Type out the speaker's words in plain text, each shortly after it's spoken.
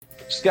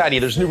Scotty,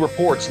 there's new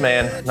reports,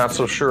 man. Not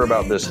so sure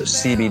about this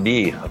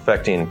CBD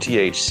affecting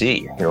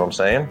THC. You know what I'm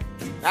saying?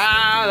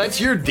 That's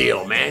your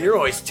deal, man. You're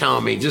always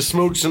telling me just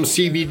smoke some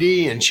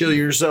CBD and chill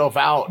yourself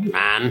out,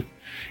 man.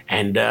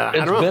 And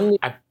I don't know.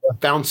 I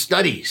found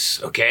studies,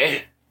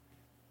 okay?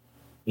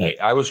 Hey,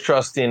 I was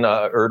trusting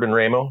Urban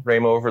Ramo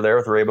over there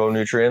with Rabo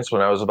Nutrients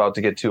when I was about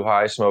to get too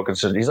high smoking.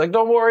 So he's like,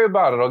 don't worry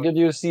about it. I'll give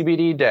you a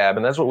CBD dab.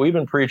 And that's what we've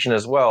been preaching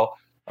as well.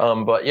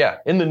 But yeah,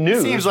 in the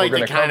news, seems like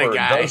the kind of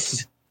guy.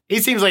 He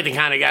seems like the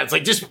kind of guy that's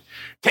like, just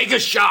take a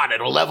shot.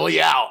 It'll level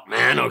you out,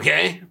 man,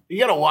 okay? You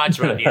got to watch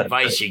about the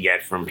advice you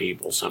get from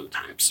people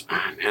sometimes,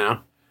 man, you know?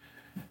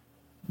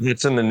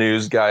 It's in the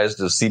news, guys.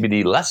 Does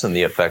CBD lessen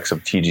the effects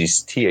of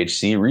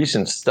THC?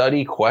 Recent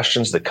study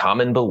questions the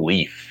common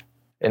belief.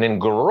 And in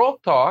Grow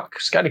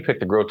Talk, Scotty picked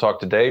the Grow Talk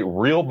today,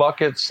 Real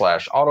Bucket /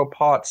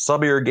 Autopot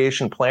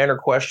sub-irrigation planner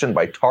question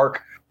by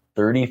Tark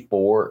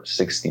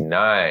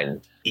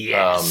 3469.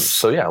 Yes.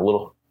 So yeah, a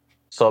little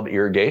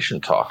sub-irrigation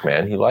talk,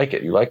 man. You like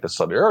it. You like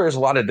the there's a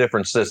lot of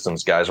different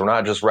systems, guys. We're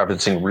not just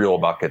referencing real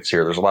buckets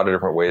here. There's a lot of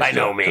different ways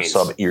to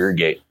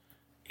sub-irrigate.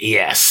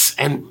 Yes.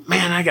 And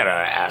man, I got to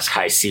ask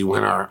High C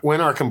when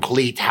our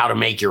complete how to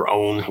make your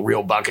own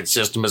real bucket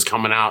system is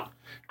coming out.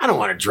 I don't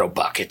want to drill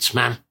buckets,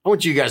 man. I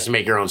want you guys to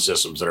make your own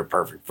systems that are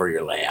perfect for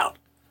your layout.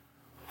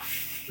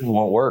 It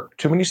won't work.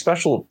 Too many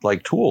special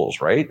tools,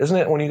 right? Isn't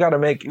it when you got to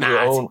make your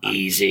own? It's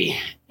easy.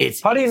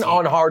 It's putting easy.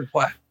 On hard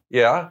plastic.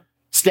 Yeah.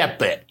 Step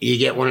bit. You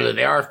get one of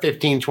they are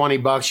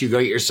 $15-$20. You go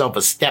get yourself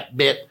a step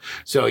bit.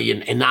 So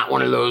and not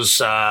one of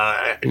those,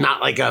 not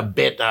like a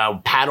bit,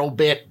 paddle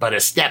bit, but a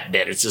step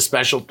bit. It's a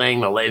special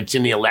thing. It's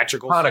in the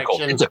electrical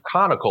section. It's a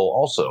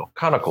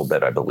conical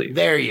bit, I believe.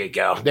 There you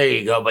go.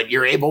 But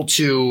you're able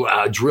to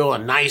drill a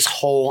nice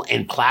hole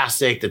in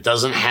plastic that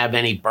doesn't have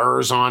any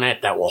burrs on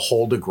it that will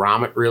hold a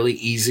grommet really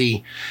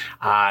easy.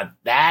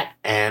 That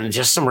and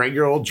just some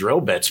regular old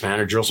drill bits, man.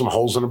 Or drill some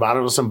holes in the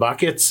bottom of some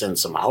buckets and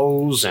some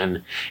hose,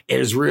 and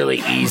it is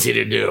really easy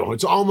to do.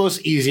 It's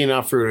almost easy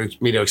enough for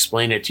me to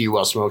explain it to you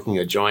while smoking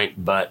a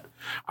joint, but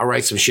I'll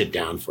write some shit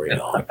down for you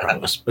all, I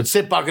promise. But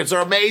sit buckets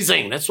are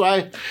amazing. That's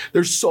why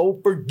they're so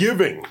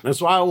forgiving.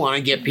 That's why I want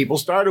to get people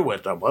started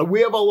with them.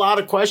 We have a lot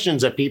of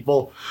questions that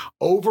people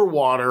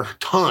overwater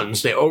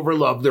tons. They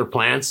overlove their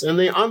plants and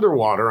they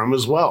underwater them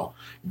as well.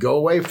 Go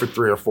away for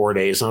 3 or 4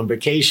 days on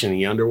vacation and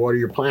you underwater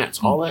your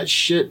plants. All that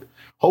shit.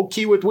 Whole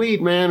key with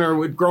weed, man, or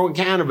with growing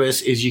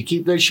cannabis is you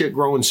keep that shit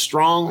growing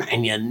strong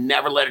and you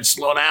never let it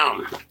slow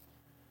down.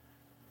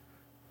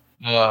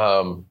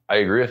 I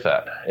agree with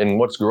that. And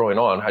what's growing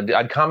on?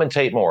 I'd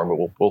commentate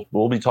more, but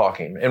we'll be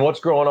talking. And what's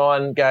growing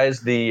on,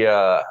 guys?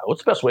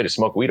 What's the best way to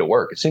smoke weed at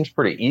work? It seems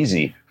pretty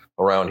easy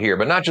around here,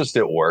 but not just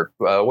at work.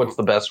 What's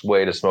the best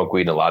way to smoke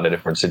weed in a lot of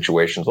different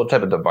situations? What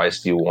type of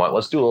device do you want?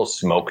 Let's do a little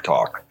smoke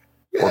talk.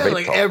 Yeah, or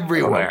like talk.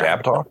 Everywhere.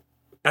 Dab talk.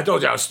 I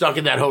told you I was stuck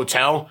in that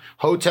hotel,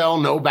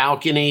 no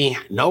balcony,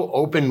 no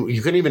open.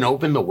 You couldn't even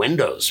open the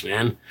windows,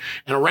 man,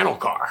 and a rental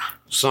car.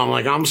 So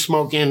I'm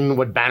smoking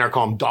what Banner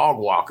call them dog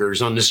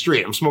walkers on the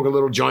street. I'm smoking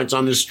little joints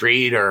on the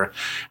street or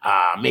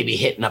maybe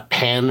hitting a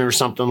pen or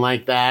something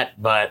like that.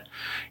 But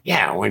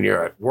yeah, when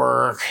you're at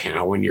work,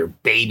 when you're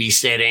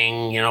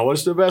babysitting,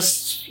 what's the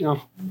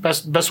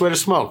best way to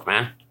smoke,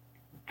 man?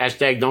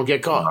 Hashtag don't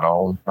get caught.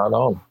 Not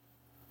on.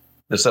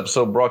 This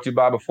episode brought to you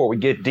by, before we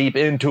get deep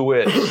into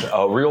it,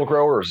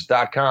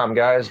 realgrowers.com,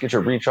 guys. Get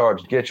your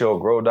recharge, get your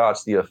Grow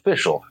Dots, the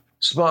official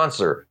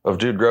sponsor of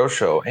Dude Grow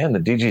Show and the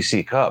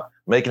DGC Cup.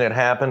 Making it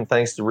happen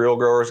thanks to Real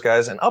Growers,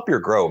 guys. And up your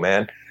grow,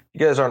 man.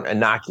 You guys aren't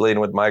inoculating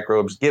with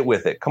microbes. Get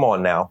with it. Come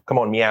on now. Come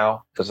on,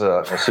 meow, as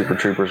Super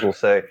Troopers will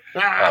say.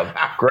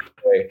 Great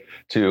way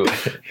to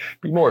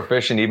be more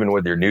efficient even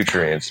with your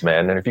nutrients,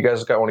 man. And if you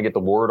guys want to get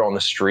the word on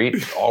the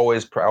street, I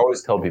always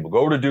tell people,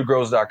 go to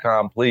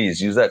dudegrows.com.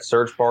 Please use that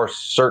search bar,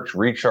 search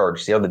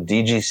recharge. See how the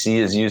DGC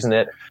is using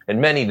it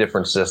in many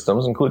different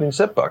systems, including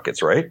sip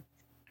buckets, right?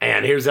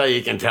 And here's how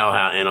you can tell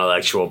how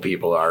intellectual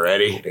people are.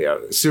 Ready?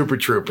 Super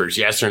Troopers,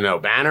 yes or no?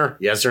 Banner,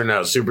 yes or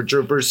no? Super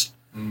Troopers?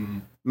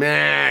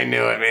 Man, I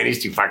knew it, man.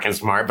 He's too fucking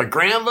smart. But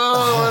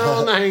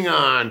Grambo, hang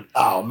on.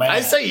 Oh, man.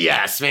 I say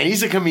yes, man.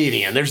 He's a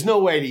comedian. There's no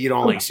way that you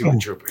don't like Super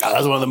Troopers. Oh,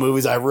 that's one of the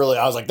movies I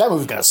was like, that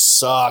movie's going to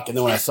suck. And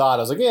then when I saw it, I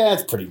was like, yeah,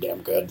 it's pretty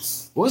damn good.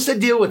 What's the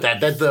deal with that?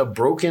 That the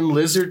Broken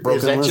Lizard?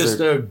 Is that just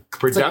a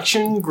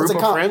production group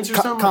of friends or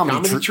something?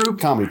 Comedy troupe?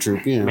 Comedy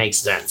troupe, yeah. Makes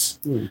sense.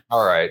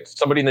 All right.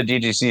 Somebody in the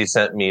DGC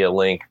sent me a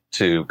link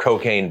to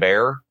Cocaine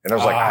Bear. And I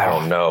was like, I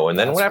don't know. And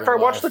then after I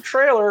watched the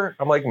trailer,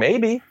 I'm like,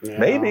 maybe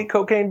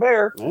Cocaine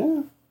Bear.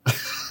 Yeah.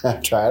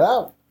 Try it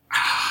out.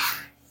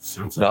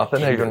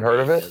 Nothing? Have you even heard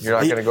of it? You're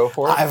not going to go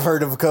for it? I've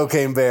heard of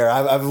Cocaine Bear.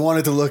 I've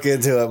wanted to look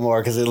into it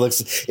more because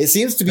it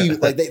seems to be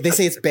like they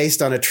say it's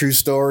based on a true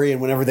story.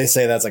 And whenever they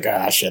say that, it's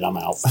like, shit, I'm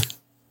out.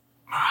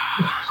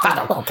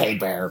 Cocaine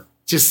Bear.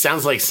 Just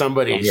sounds like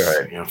somebody's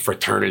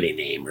fraternity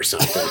name or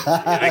something.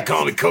 They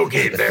call me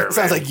Cocaine Bear.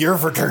 Sounds like your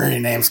fraternity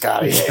name,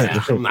 Scotty.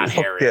 Yeah, I'm not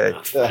hairy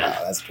enough.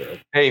 That's true.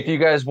 Hey, if you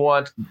guys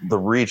want the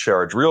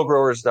recharge,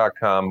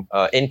 realgrowers.com,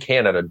 in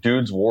Canada,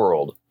 Dude's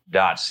World,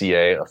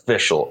 dudegrow.ca,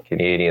 official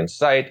Canadian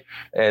site.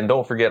 And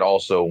don't forget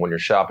also, when you're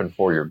shopping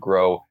for your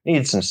grow,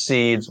 need some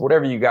seeds,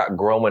 whatever you got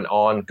growing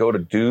on, go to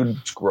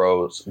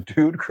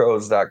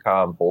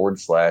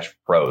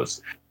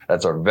dudegrows.com/pros.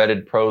 That's our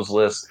vetted pros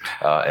list,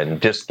 and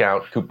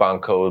discount coupon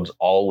codes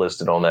all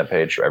listed on that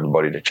page for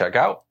everybody to check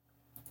out.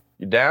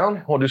 You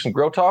down? Want to do some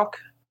grow talk?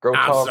 Grow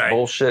talk,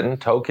 bullshitting,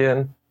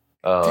 token.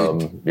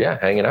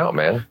 Hanging out,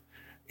 man.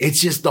 It's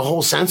just the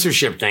whole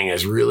censorship thing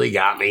has really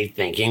got me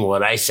thinking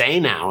what I say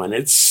now. And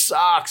it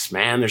sucks,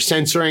 man. They're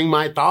censoring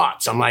my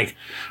thoughts. I'm like,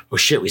 oh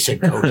shit, we said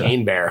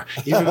Cocaine Bear.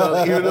 Even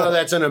though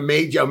that's in a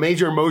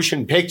major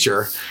motion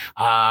picture,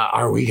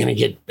 are we going to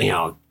get,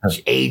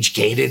 age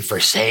gated for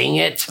saying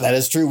it? That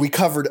is true. We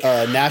covered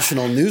a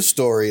national news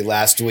story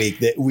last week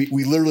that we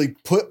literally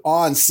put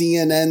on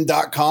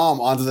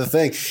CNN.com onto the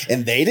thing,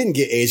 and they didn't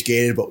get age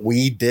gated, but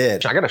we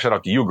did. I got to shout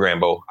out to you,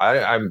 Grambo.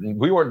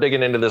 We weren't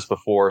digging into this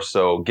before,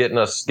 so getting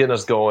us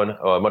going,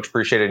 much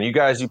appreciated. And you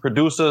guys, you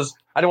producers,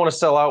 I didn't want to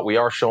sell out. We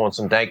are showing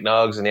some dank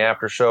nugs in the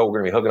after show. We're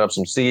going to be hooking up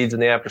some seeds in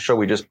the after show.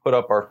 We just put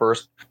up our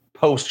first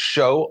post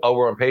show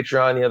over on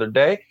Patreon the other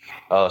day.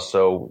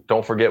 So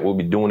don't forget, we'll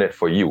be doing it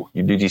for you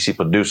DGC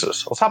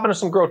producers. Let's hop into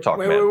some grow talk,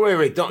 man.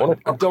 Wait. Don't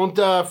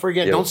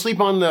forget. Yeah. Don't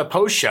sleep on the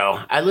post show.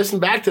 I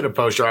listened back to the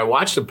post show. I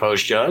watched the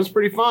post show. It was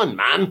pretty fun,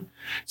 man.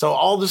 So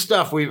all the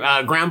stuff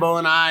Grambo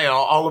and I,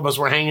 all of us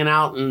were hanging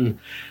out, and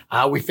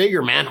we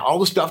figure, man, all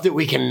the stuff that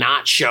we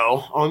cannot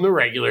show on the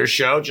regular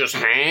show, just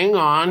hang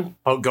on,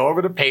 go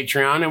over to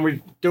Patreon, and we're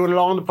doing it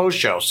all on the post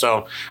show.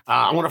 So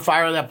I'm going to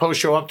fire that post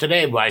show up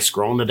today by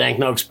scrolling the Dank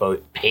Nugs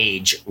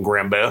page,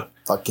 Grambo.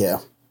 Fuck yeah.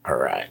 All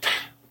right.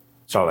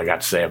 That's all I got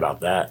to say about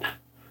that.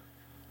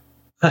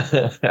 I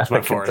can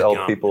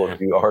tell people if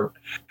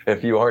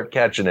you aren't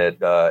catching it,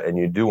 and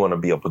you do want to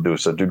be a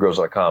producer,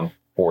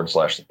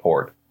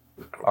 dudegrows.com/support.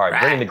 All right,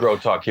 bringing the grow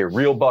talk here.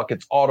 Real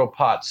Buckets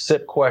Autopot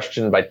SIP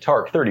question by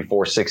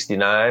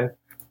Tark3469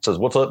 says,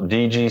 "What's up,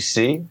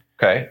 DGC?"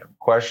 Okay,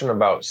 question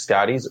about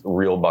Scotty's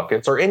Real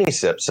Buckets or any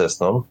SIP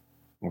system.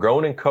 I'm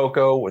growing in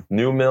cocoa with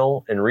new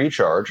mill and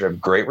recharge. I have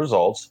great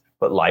results,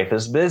 but life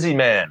is busy,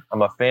 man.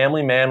 I'm a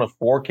family man with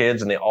 4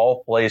 kids, and they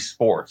all play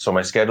sports, so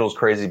my schedule is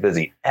crazy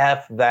busy.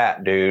 F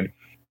that, dude.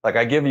 Like,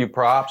 I give you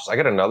props. I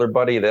got another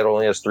buddy that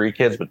only has 3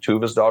 kids, but 2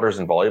 of his daughters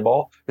in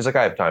volleyball. He's like,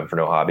 I have time for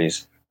no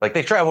hobbies. Like,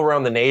 they travel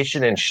around the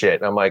nation and shit.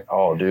 And I'm like,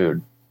 oh,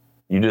 dude,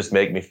 you just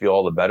make me feel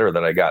all the better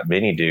that I got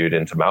Mini Dude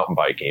into mountain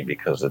biking,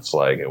 because it's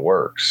like, it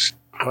works.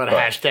 I'm going to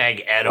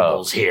hashtag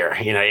edibles here.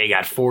 You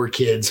got 4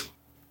 kids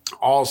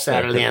all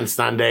Saturday and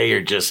Sunday. You're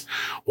just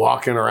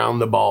walking around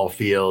the ball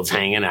fields,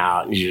 hanging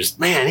out. And you just,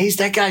 man,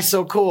 that guy's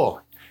so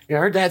cool. You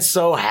heard that,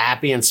 so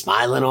happy and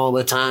smiling all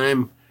the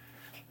time.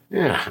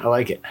 Yeah, I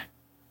like it.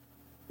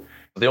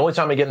 The only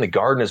time I get in the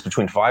garden is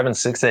between 5 and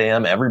 6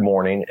 a.m. every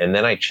morning, and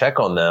then I check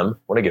on them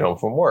when I get home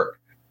from work.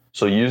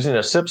 So using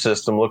a SIP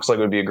system looks like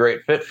it would be a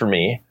great fit for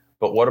me,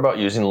 but what about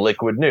using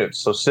liquid newts?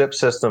 So SIP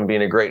system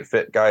being a great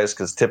fit, guys,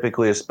 because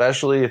typically,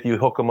 especially if you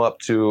hook them up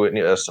to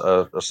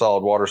a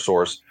solid water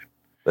source,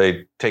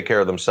 they take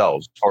care of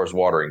themselves as far as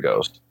watering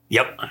goes.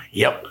 Yep.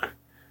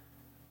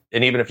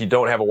 And even if you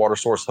don't have a water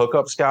source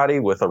hookup, Scotty,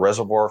 with a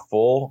reservoir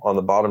full on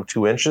the bottom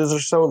 2 inches or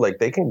so, like,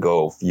 they can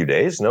go a few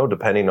days,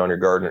 depending on your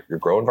garden, your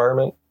grow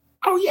environment.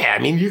 Oh, yeah. I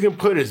mean, you can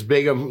put as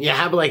big of, you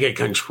have like a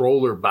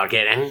controller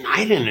bucket, and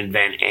I didn't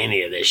invent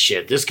any of this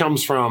shit. This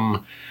comes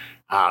from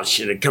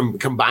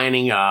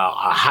combining a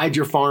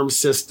hydro farm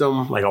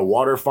system, like a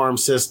water farm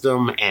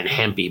system, and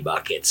hempy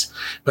buckets.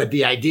 But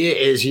the idea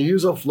is you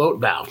use a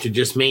float valve to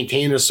just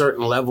maintain a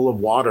certain level of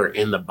water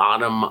in the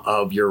bottom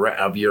of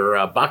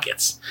your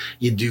buckets.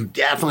 You do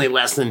definitely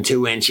less than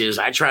 2 inches.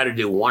 I try to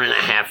do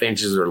 1.5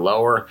 inches or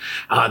lower.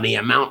 The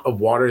amount of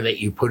water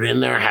that you put in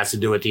there has to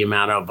do with the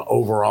amount of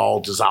overall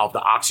dissolved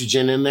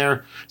oxygen in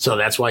there. So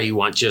that's why you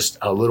want just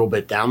a little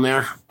bit down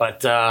there. But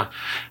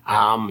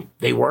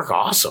they work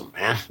awesome,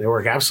 man. They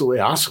work absolutely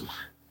awesome.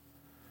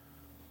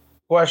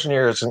 Question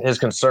here is, his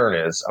concern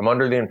is, I'm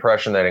under the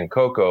impression that in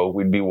cocoa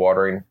we'd be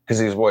watering, because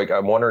he's like,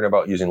 I'm wondering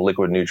about using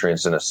liquid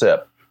nutrients in a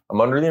SIP.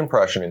 I'm under the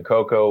impression in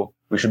cocoa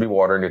we should be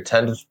watering to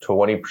 10 to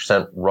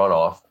 20%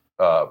 runoff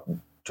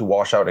to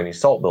wash out any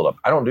salt buildup.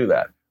 I don't do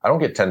that. I don't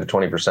get 10 to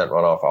 20%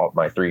 runoff out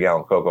my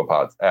 3-gallon cocoa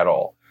pods at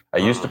all. I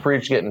used to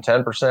preach getting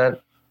 10%.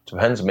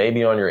 Depends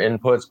maybe on your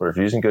inputs, but if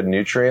you're using good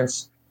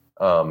nutrients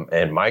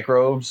and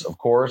microbes, of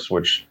course,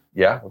 which,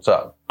 yeah, what's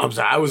up? I'm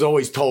sorry. I was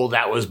always told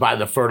that was by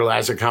the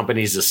fertilizer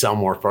companies to sell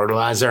more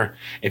fertilizer.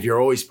 If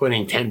you're always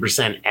putting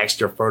 10%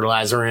 extra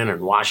fertilizer in and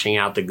washing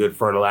out the good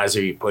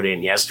fertilizer you put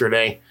in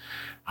yesterday,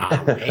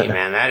 hey,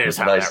 man, that is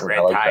how nice, that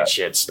red tide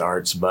shit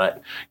starts.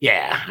 But,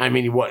 yeah, I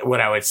mean,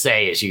 what I would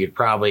say is you could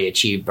probably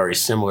achieve very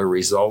similar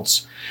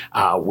results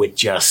with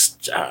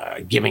just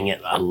giving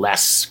it a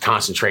less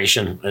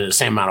concentration, the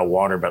same amount of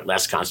water, but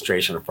less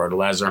concentration of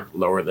fertilizer,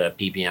 lower the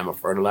ppm of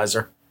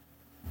fertilizer.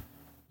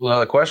 Well,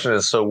 the question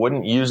is, so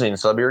wouldn't using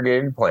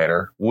sub-irrigated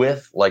planter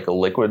with like a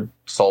liquid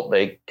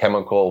salt-based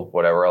chemical,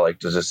 whatever, I like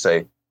to just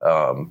say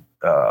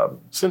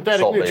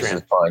synthetic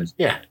nutrient. Fine.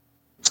 Yeah.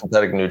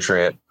 Synthetic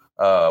nutrient.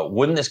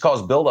 Wouldn't this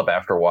cause buildup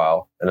after a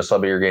while in a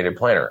sub-irrigated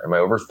planter? Am I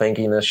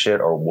overthinking this shit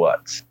or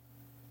what?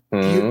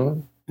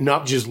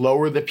 Nope, just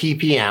lower the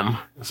ppm.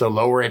 So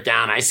lower it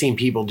down. I've seen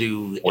people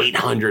do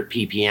 800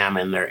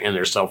 ppm in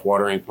their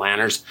self-watering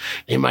planters.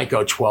 They might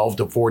go 12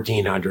 to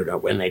 1400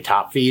 when they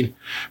top feed,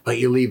 but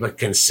you leave a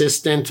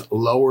consistent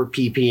lower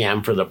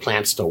ppm for the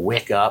plants to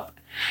wick up.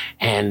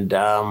 And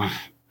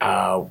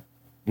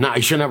no,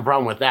 you shouldn't have a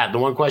problem with that. The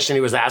one question he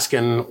was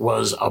asking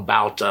was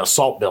about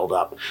salt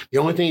buildup. The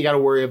only thing you got to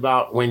worry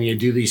about when you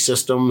do these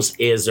systems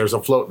is there's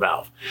a float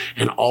valve,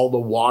 and all the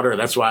water.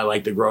 That's why I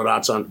like the Grow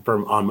Dots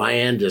on my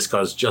end, is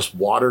because just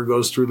water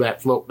goes through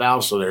that float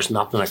valve, so there's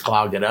nothing to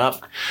clog it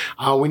up.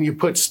 When you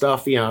put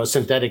stuff,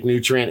 synthetic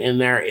nutrient in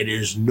there, it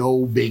is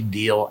no big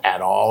deal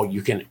at all.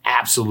 You can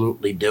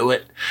absolutely do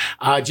it.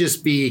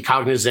 Just be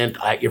cognizant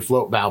your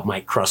float valve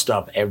might crust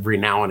up every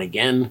now and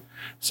again.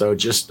 So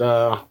just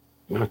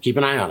keep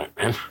an eye on it,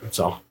 man.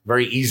 So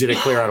very easy to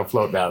clear out a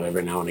float valve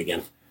every now and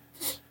again.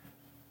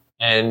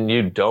 And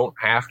you don't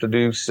have to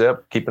do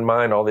SIP. Keep in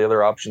mind all the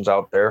other options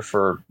out there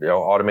for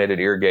automated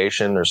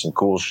irrigation. There's some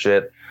cool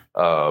shit.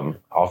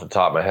 Off the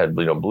top of my head,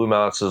 Blue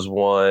Mounts is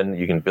one.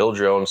 You can build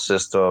your own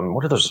system.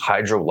 What are those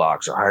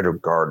Hydrolocks or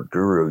HydroGuard?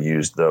 Guru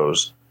used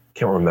those.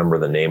 Can't remember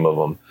the name of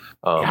them.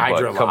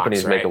 But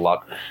companies make a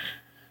lot.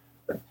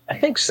 I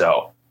think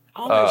so.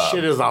 All that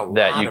shit is a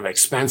lot of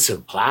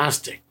expensive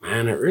plastic,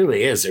 man. It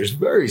really is. There's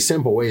very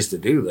simple ways to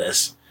do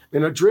this.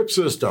 In a drip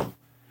system,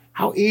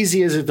 how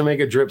easy is it to make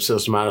a drip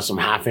system out of some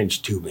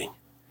 1/2-inch tubing?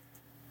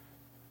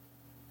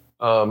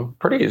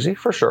 Pretty easy,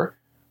 for sure.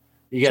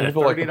 You get a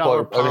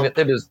 $30 pump.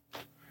 It is.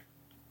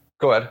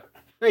 Go ahead.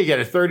 You get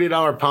a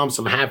 $30 pump,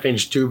 some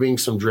 1/2-inch tubing,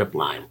 some drip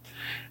line.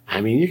 I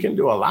mean, you can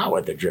do a lot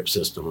with a drip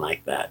system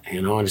like that,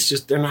 and it's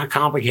just, they're not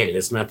complicated.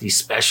 It's not these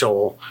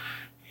special,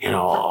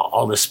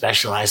 all the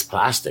specialized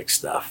plastic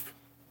stuff.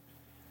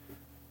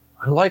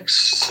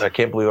 I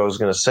can't believe I was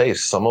going to say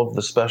some of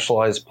the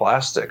specialized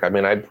plastic. I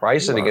mean, I'd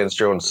price it against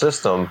your own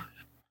system.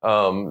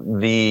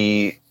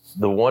 The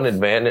one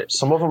advantage,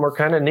 some of them are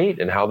kind of neat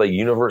in how they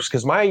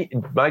because my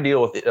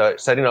deal with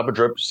setting up a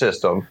drip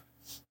system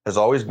has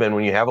always been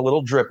when you have a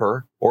little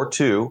dripper or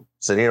two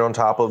sitting on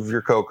top of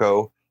your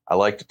cocoa. I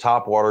like to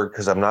top water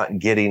because I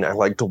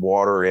like to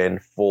water in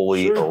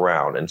fully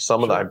around. And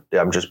some of them,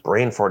 I'm just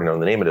brain farting on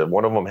the name of it.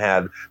 One of them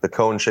had the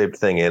cone shaped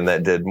thing in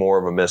that did more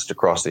of a mist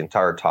across the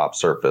entire top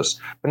surface.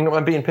 But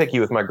I'm being picky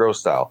with my grow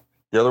style.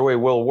 The other way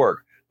will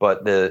work.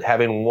 But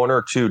having one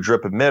or two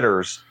drip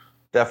emitters,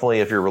 definitely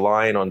if you're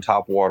relying on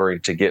top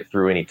watering to get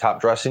through any top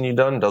dressing you've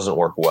done, doesn't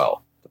work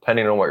well,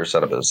 depending on what your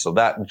setup is. So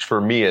that,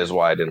 for me, is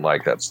why I didn't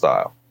like that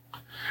style.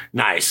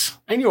 Nice.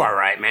 And you are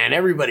right, man.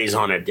 Everybody's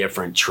on a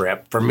different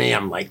trip. For me,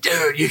 I'm like,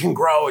 dude, you can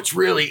grow. It's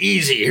really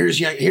easy.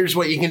 Here's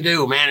what you can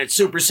do, man. It's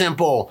super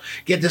simple.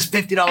 Get this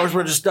 $50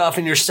 worth of stuff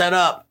and you're set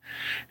up.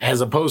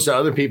 As opposed to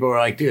other people who are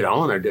like, dude, I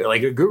want to do it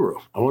like a guru.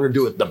 I want to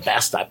do it the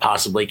best I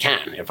possibly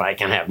can. If I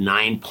can have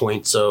 9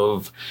 points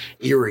of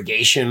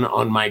irrigation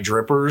on my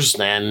drippers,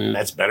 then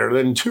that's better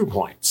than 2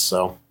 points.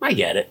 So I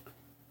get it.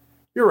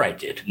 You're right,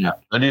 dude. Yeah,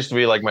 that used to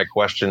be like my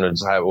question,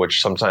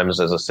 which sometimes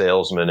as a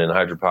salesman in the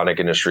hydroponic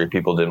industry,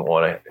 people didn't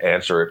want to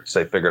answer it because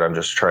they figured I'm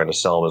just trying to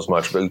sell them as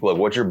much. But look,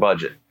 what's your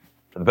budget?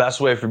 The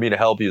best way for me to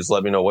help you is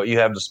let me know what you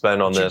have to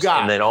spend on this.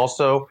 And then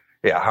also,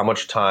 how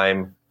much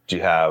time do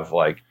you have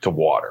to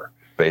water?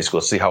 Basically,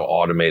 let's see how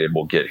automated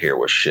we'll get here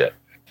with shit.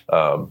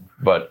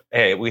 But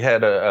hey, we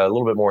had a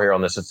little bit more here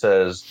on this. It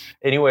says,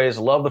 anyways,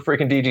 love the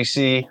freaking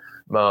DGC.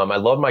 I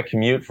love my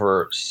commute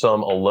for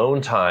some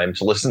alone time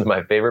to listen to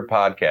my favorite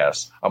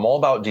podcasts. I'm all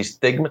about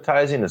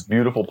destigmatizing this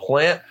beautiful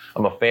plant.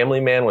 I'm a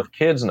family man with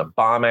kids and a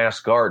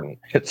bomb-ass garden.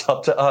 It's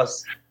up to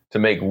us to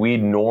make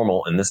weed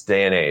normal in this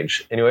day and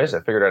age. Anyways, I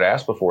figured I'd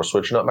ask before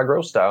switching up my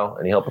grow style.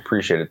 Any help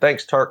appreciated.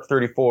 Thanks,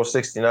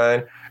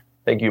 Tark3469.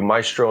 Thank you,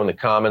 Maestro, in the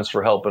comments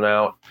for helping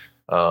out,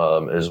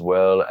 as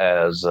well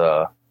as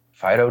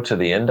Fido to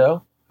the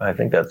Endo. I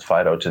think that's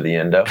Fido to the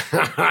Endo.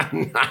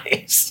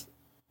 Nice.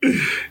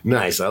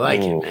 Nice. I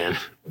like it, man.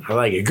 I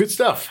like it. Good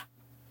stuff.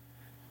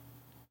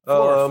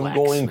 I'm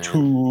going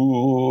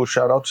to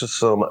shout out to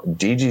some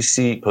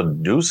DGC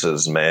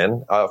producers,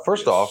 man.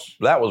 First off,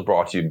 that was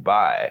brought to you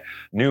by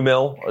New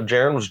Mill.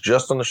 Jaron was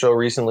just on the show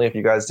recently. If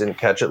you guys didn't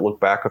catch it, look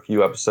back a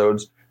few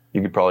episodes.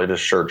 You could probably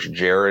just search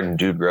Jaron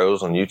Dude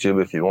Grows on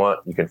YouTube if you want.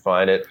 You can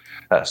find it.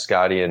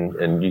 Scotty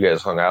and you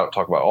guys hung out and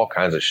talked about all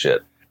kinds of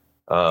shit.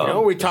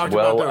 We talked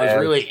about that was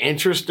really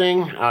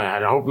interesting. I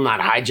hope I'm not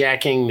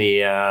hijacking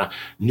the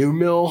New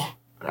Mill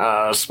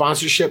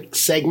sponsorship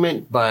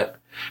segment, but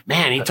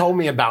man, he told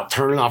me about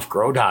turning off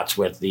Grow Dots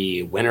with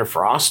the winter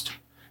frost.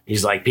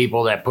 He's like,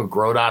 people that put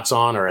Grow Dots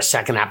on or a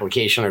second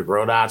application of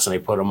Grow Dots and they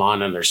put them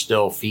on and they're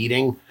still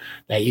feeding,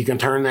 that you can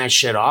turn that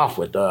shit off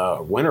with the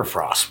winter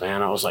frost,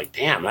 man. I was like,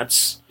 damn,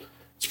 it's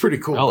pretty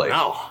cool to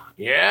know.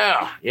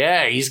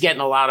 Yeah. He's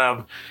getting a lot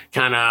of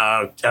kind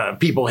of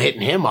people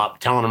hitting him up,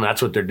 telling him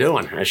that's what they're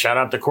doing. Shout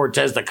out to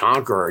Cortez the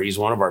Conqueror. He's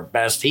one of our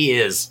best. He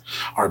is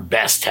our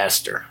best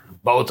tester.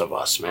 Both of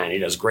us, man. He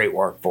does great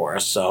work for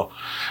us. So,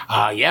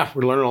 we're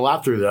learning a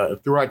lot through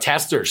our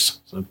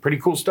testers. So pretty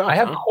cool stuff. I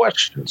have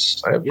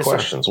questions.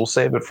 Questions. We'll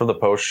save it for the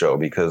post show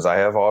because I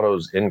have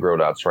autos in Grow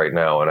Dots right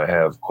now, and I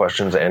have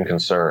questions and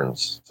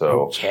concerns.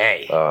 So,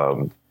 okay.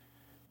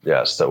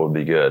 Yes, that would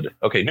be good.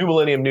 Okay, New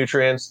Millennium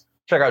Nutrients.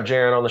 Check out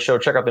Jaron on the show.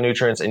 Check out the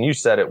nutrients. And you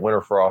said it,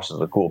 Winter Frost is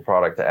a cool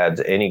product to add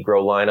to any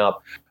grow lineup.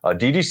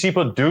 DDC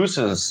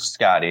produces,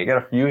 Scotty. I got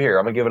a few here.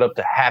 I'm going to give it up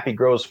to Happy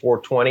Grows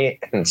 420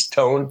 and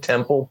Stone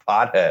Temple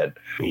Pothead.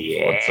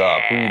 Yeah. What's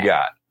up? Who you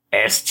got?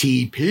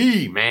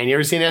 STP, man. You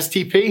ever seen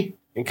STP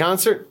in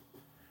concert?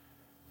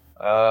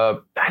 I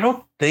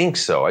don't think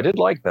so. I did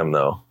like them,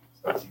 though.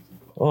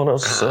 On a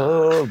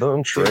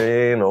southern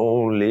train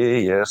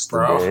only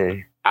yesterday.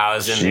 Bro. I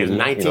was in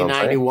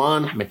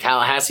 1991. I'm in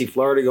Tallahassee,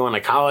 Florida, going to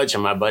college,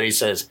 and my buddy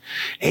says,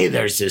 "Hey,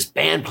 there's this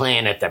band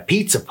playing at the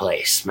pizza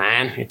place,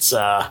 man. It's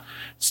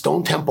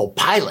Stone Temple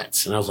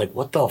Pilots." And I was like,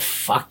 "What the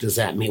fuck does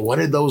that mean? What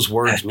did those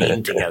words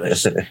mean together?"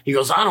 He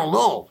goes, "I don't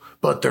know,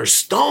 but they're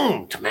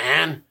stoned,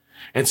 man."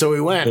 And so we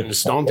went, and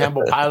Stone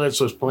Temple Pilots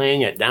was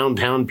playing at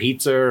Downtown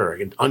Pizza or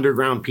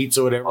Underground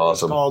Pizza, whatever it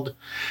was called.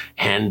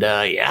 And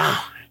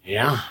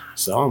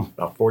so I'm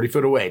about 40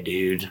 foot away,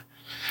 dude.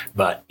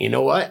 But you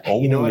know what?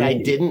 You know what I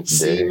didn't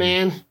see,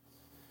 man?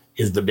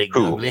 Is the Big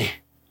Nuggly.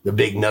 The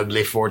Big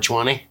Nuggly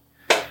 420.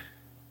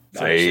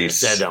 Nice.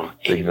 Said,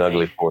 Big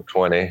Nuggly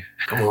 420.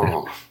 Come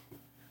on.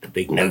 The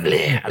Big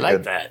Nuggly. I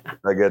like that.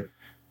 I get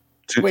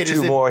two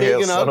is more it big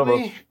here. and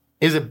ugly?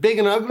 Is it Big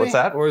and Ugly? What's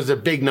that? Or is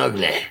it Big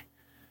Nuggly?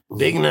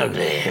 Big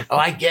Nuggly. Oh,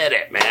 I get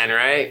it, man,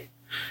 right?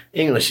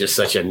 English is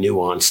such a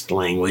nuanced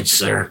language,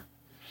 sir.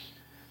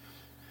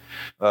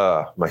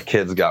 My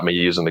kid's got me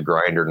using the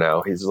grinder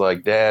now. He's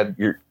like, "Dad,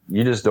 you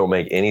just don't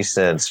make any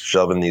sense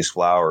shoving these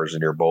flowers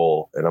in your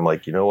bowl." And I'm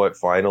like, "You know what?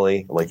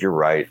 Finally," I'm like, "You're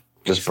right.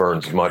 Just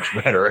burns much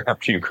better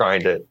after you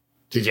grind it."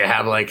 Did you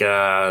have like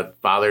a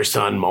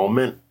father-son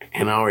moment,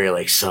 where you're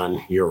like,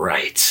 "Son, you're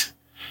right"?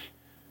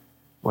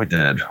 We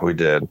did.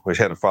 We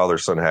had a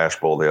father-son hash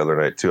bowl the other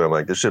night too. I'm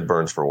like, "This shit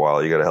burns for a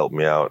while. You got to help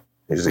me out."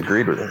 He just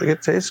agreed with it. I think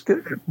it tastes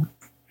good.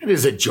 It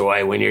is a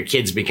joy when your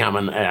kid's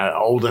becoming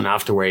old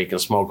enough to where you can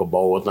smoke a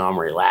bowl with them,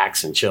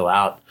 relax and chill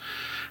out.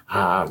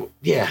 An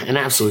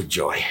absolute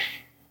joy.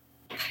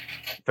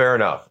 Fair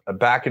enough.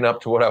 Backing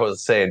up to what I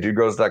was saying,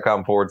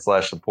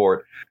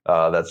 dudegrows.com/support.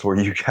 That's where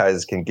you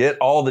guys can get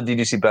all the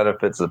DDC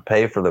benefits that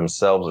pay for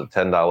themselves at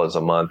 $10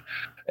 a month.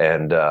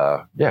 And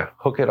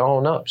hook it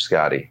on up,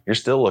 Scotty. You're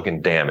still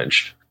looking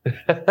damaged.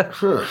 What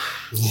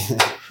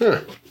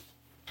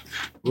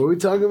are we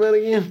talking about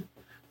again?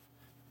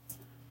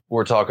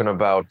 We're talking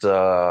about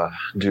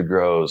Dude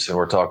Grows, and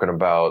we're talking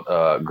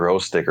about grow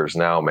stickers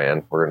now,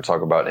 man. We're going to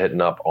talk about hitting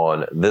up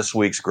on this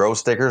week's grow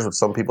stickers, which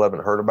some people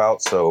haven't heard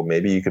about. So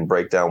maybe you can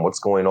break down what's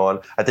going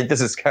on. I think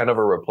this is kind of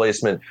a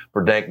replacement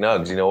for Dank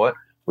Nugs. You know what?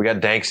 We got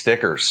Dank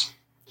stickers.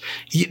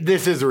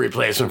 This is a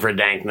replacement for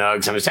Dank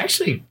Nugs, and it's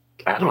actually,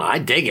 I don't know, I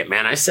dig it,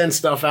 man. I send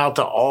stuff out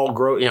to all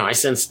I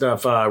send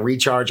stuff,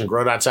 Recharge and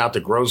Grow Dots out to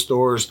grow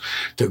stores,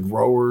 to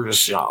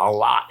growers a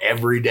lot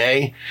every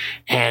day.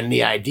 And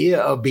the idea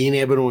of being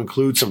able to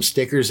include some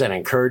stickers that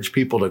encourage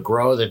people to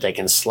grow that they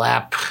can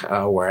slap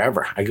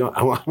wherever.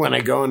 When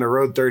I go into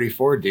Road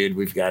 34, dude,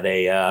 we've got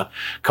a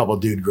couple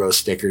Dude Grow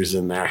stickers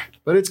in there.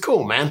 But it's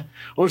cool, man.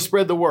 I want to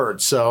spread the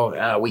word.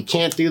 So we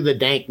can't do the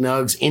Dank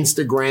Nugs.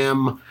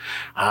 Instagram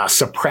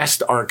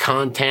suppressed our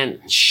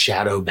content,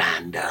 shadow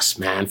banned us,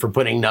 man, for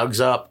putting nugs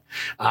up,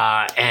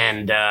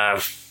 and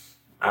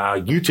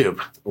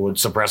YouTube would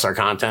suppress our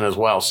content as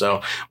well.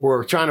 So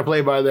we're trying to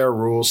play by their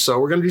rules. So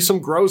we're going to do some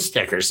grow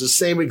stickers, the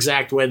same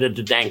exact way that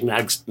the Dank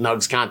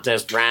Nugs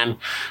contest ran,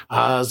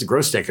 as the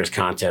grow stickers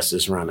contest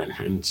is running.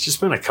 And it's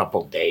just been a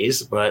couple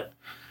days, but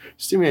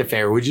just do me a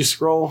favor. Would you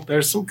scroll?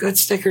 There's some good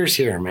stickers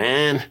here,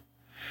 man.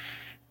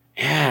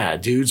 Yeah,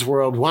 Dudes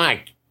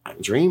Worldwide.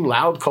 Dream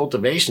Loud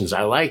Cultivations.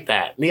 I like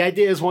that. And the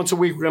idea is once a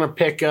week, we're going to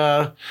pick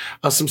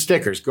some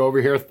stickers. Go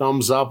over here,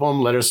 thumbs up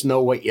them. Let us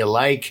know what you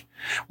like.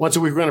 Once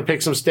a week, we're going to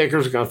pick some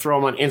stickers. We're going to throw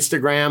them on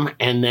Instagram.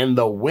 And then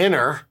the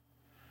winner,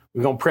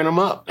 we're going to print them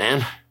up,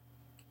 man.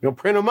 We're going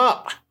to print them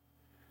up.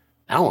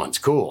 That one's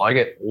cool. I like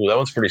it. Ooh, that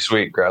one's pretty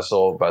sweet.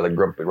 Grassel by the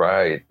Grumpy.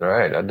 Right.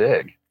 I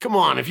dig. Come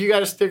on. If you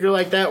got a sticker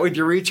like that with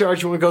your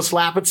Recharge, you want to go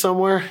slap it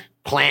somewhere?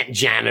 Plant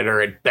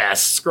Janitor at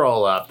best.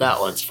 Scroll up. That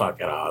one's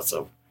fucking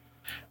awesome.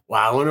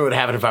 Wow, I wonder what would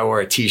happen if I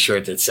wore a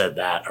T-shirt that said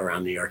that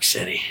around New York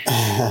City.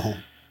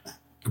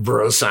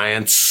 Bro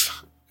science,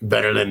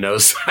 better than no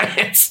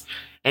science.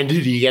 And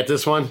dude, do you get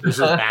this one? This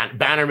is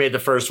Banner made the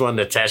first one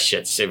to test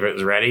shit. See if it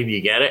was ready. Do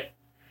you get it?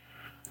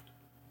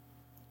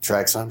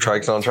 Trikes on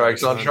trikes.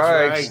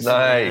 Nice.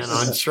 Man,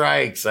 on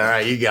trikes. All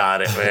right, you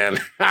got it, man.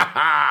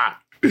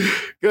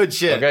 Good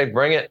shit. Okay,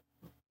 bring it.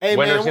 Hey,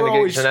 Winner's man,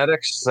 going to get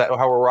genetics. Is that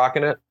how we're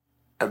rocking it?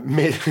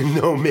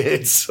 No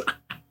mids.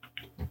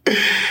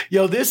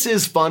 Yo, this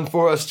is fun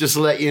for us. Just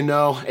to let you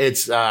know,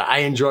 it's I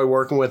enjoy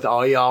working with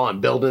all y'all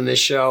and building this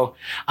show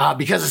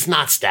because it's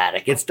not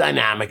static. It's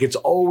dynamic. It's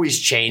always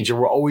changing.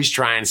 We're always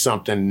trying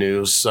something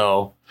new.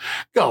 So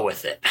go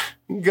with it.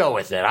 Go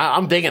with it.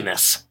 I'm digging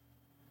this.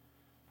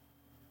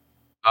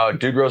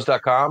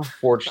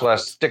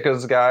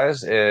 Dudegrows.com/stickers,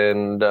 guys,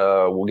 and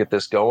we'll get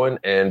this going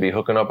and be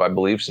hooking up, I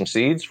believe, some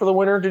seeds for the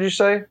winter. Did you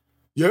say?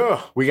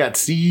 Yeah, we got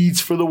seeds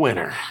for the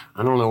winter.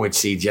 I don't know which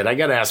seeds yet. I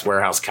got to ask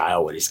Warehouse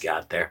Kyle what he's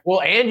got there.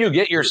 Well, and you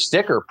get your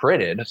sticker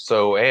printed.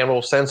 So, and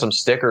we'll send some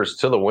stickers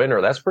to the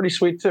winner. That's pretty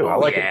sweet, too. I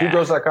like it.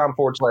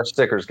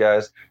 Dudegrows.com/stickers,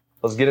 guys.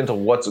 Let's get into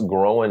what's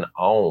growing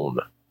on.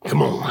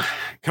 Come on.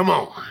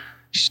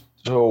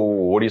 So,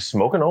 what are you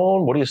smoking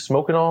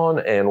on?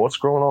 And what's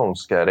growing on,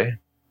 Scotty?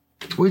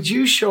 Would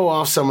you show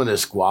off some of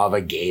this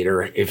guava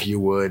gator, if you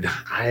would?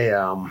 I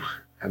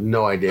have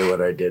no idea what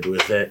I did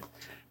with it.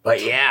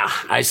 But yeah,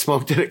 I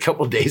smoked it a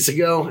couple days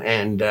ago,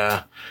 and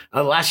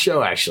last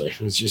show, actually.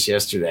 It was just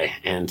yesterday,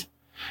 and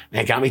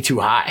it got me too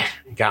high.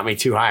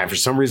 For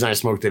some reason, I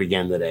smoked it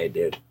again today,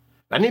 dude.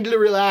 I needed to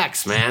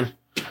relax, man.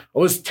 I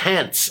was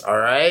tense, all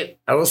right?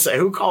 I will say,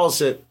 who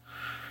calls it?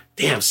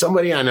 Damn,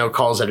 somebody I know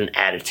calls it an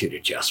attitude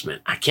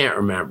adjustment. I can't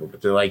remember,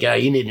 but they're like, oh,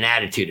 you need an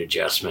attitude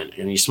adjustment.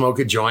 And you smoke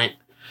a joint.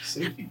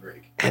 Safety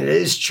break. And it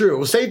is true.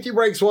 Well, safety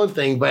break's one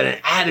thing, but an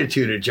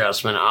attitude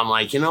adjustment, I'm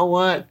like, you know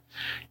what?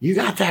 You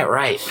got that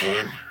right,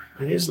 man.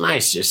 It is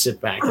nice to just sit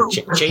back and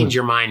change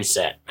your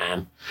mindset,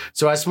 man.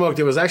 So I smoked.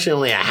 It was actually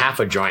only a half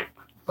a joint,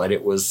 but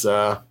it was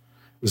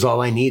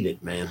all I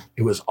needed, man.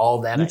 It was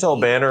all that. You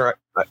tell Banner,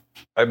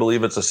 I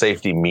believe it's a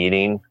safety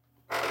meeting.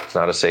 It's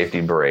not a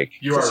safety break.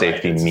 It's a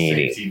safety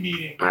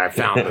meeting. I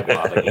found the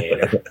guava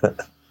gator.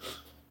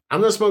 I'm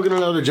not smoking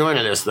another joint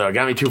of this, though. It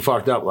got me too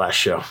fucked up last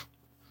show.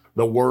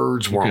 The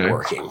words weren't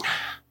working.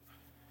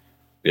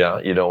 Yeah,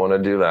 you don't want to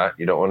do that.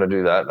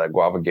 That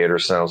guava gator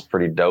sounds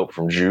pretty dope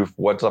from Joof.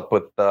 What's up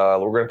with, we're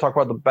going to talk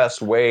about the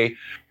best way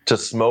to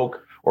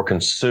smoke or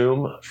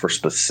consume for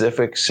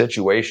specific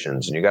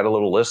situations. And you got a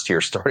little list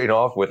here starting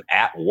off with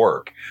at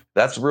work.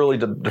 That's really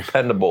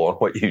dependable on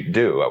what you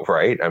do,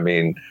 right? I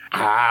mean,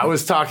 I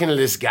was talking to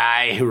this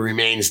guy who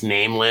remains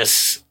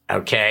nameless.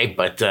 Okay.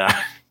 But,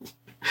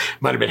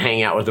 might have been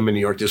hanging out with him in New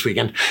York this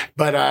weekend,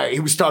 but he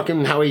was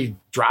talking how he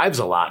drives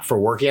a lot for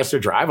work. He has to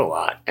drive a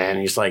lot. And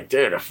he's like,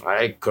 dude, if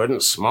I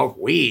couldn't smoke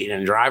weed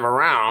and drive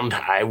around,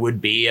 I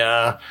would be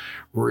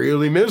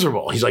really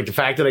miserable. He's like, the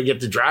fact that I get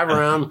to drive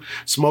around,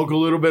 smoke a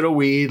little bit of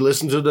weed,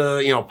 listen to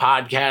the,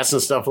 podcasts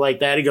and stuff like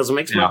that. He goes, it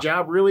makes my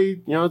job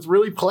really, it's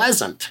really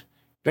pleasant.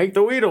 Take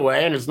the weed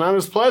away and it's not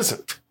as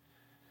pleasant.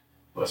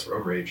 Less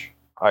road rage.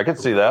 I could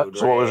see that.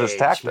 So what was his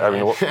tactic? I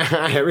mean,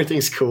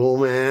 everything's cool,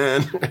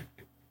 man.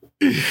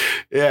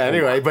 Yeah,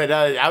 anyway, but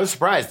I was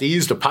surprised. He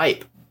used a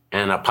pipe.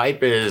 And a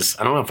pipe is,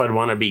 I don't know if I'd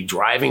want to be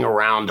driving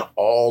around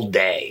all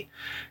day.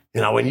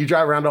 When you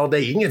drive around all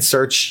day, you can get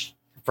searched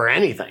for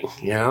anything,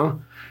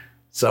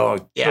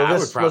 So, yeah,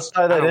 let's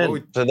tie that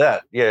into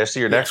that. Yeah, so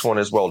your next one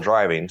is while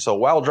driving. So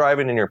while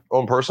driving in your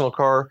own personal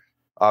car,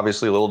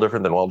 obviously a little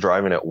different than while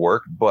driving at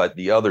work. But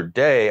the other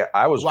day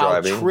I was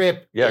driving.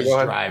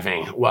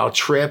 While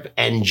Trip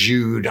and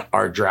Jude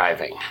are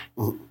driving.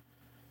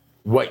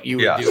 What you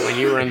would do when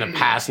you were in the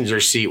passenger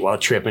seat while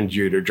Trip and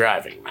Jude are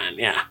driving, man.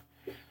 Yeah.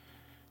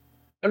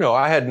 No,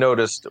 I had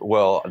noticed.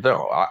 Well,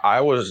 no,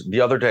 I was the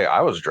other day.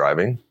 I was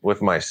driving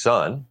with my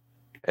son,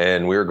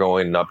 and we were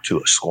going up to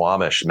a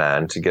Squamish,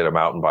 man, to get a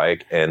mountain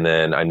bike. And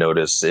then I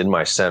noticed in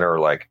my center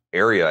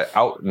area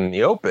out in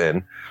the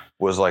open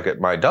was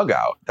at my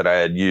dugout that I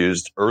had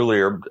used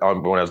earlier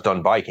when I was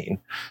done biking.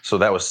 So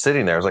that was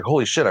sitting there. I was like,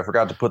 holy shit, I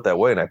forgot to put that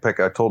away. And I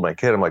told my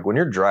kid, I'm like, when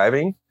you're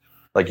driving,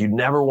 you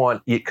never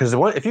want, because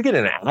if you get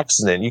in an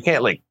accident, you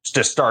can't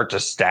just start to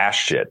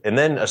stash shit, and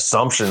then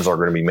assumptions are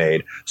going to be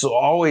made. So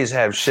always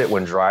have shit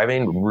when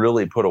driving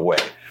really put away,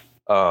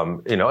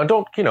 and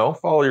don't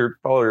follow your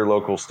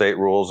local state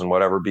rules and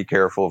whatever. Be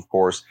careful, of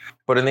course.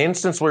 But in the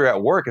instance where you're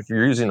at work, if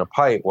you're using a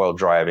pipe while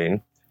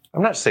driving,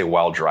 I'm not say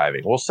while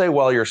driving. We'll say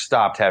while you're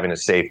stopped having a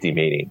safety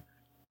meeting.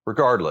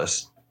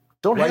 Regardless,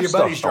 don't have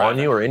stuff on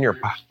you or in your.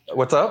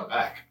 What's up?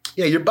 Back.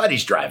 Yeah, your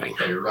buddy's driving.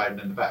 Yeah, you're riding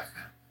in the back.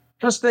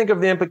 Just think of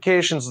the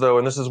implications, though,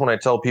 and this is when I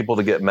tell people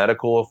to get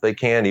medical if they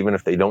can, even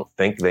if they don't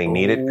think they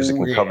need it, because it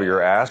can cover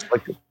your ass.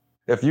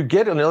 If you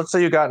let's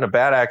say you got in a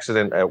bad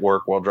accident at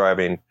work while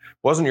driving,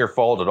 wasn't your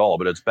fault at all,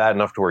 but it's bad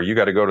enough to where you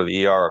got to go to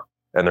the ER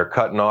and they're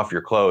cutting off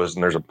your clothes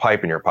and there's a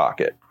pipe in your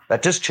pocket.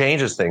 That just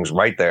changes things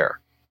right there.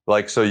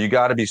 So you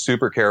got to be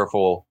super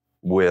careful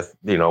with,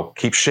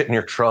 keep shit in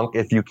your trunk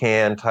if you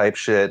can type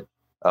shit.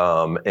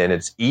 And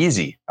it's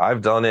easy.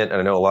 I've done it,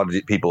 and I know a lot of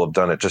people have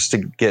done it just to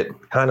get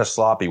kind of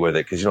sloppy with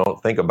it because you don't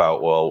think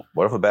about, well,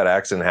 what if a bad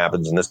accident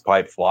happens and this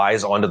pipe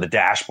flies onto the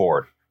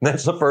dashboard? And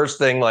that's the first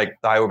thing the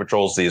highway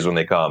patrol sees when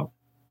they come.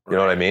 You know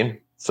what I mean?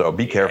 So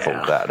be careful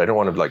with that. I don't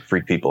want to like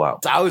freak people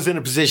out. So I was in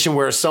a position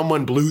where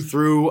someone blew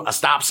through a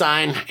stop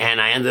sign and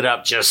I ended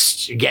up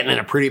just getting in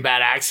a pretty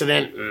bad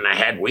accident, and I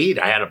had weed.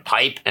 I had a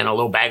pipe and a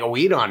little bag of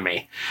weed on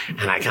me.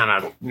 And I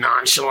kind of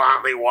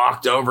nonchalantly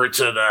walked over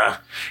to the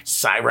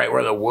side right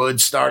where the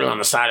woods started on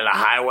the side of the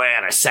highway,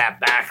 and I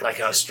sat back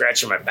like I was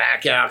stretching my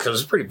back out because it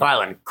was a pretty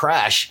violent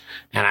crash.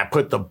 And I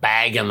put the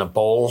bag in the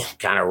bowl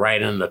kind of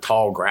right in the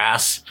tall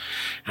grass.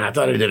 And I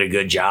thought I did a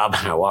good job.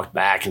 And I walked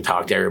back and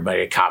talked to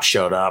everybody. The cops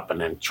showed up, and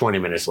then 20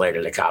 minutes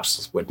later, the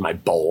cops with my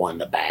bowl in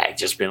the bag,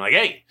 just being like,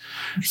 hey,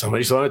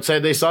 somebody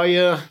said they saw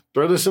you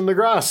throw this in the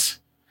grass.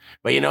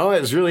 But, it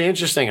was really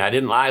interesting. I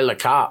didn't lie to the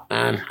cop,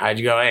 man.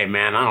 I'd go, hey,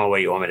 man, I don't know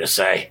what you want me to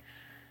say.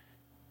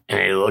 And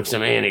he looks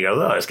at me and he goes,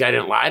 oh, this guy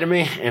didn't lie to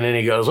me. And then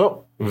he goes,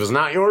 oh, if it's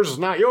not yours, it's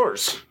not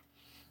yours.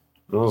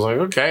 I was like,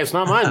 okay, it's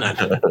not mine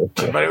then.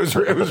 But it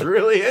was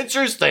really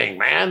interesting,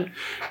 man.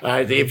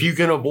 If you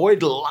can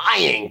avoid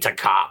lying to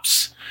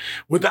cops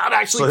without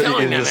actually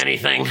telling them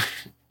anything,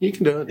 you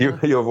can do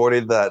it. You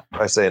avoided that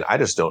by saying, I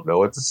just don't know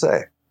what to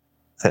say.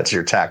 That's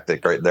your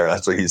tactic right there.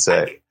 That's what you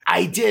say.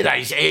 I did.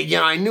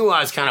 I knew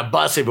I was kind of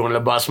busted, but wanted to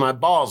bust my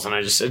balls. And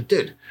I just said,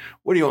 dude,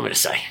 what do you want me to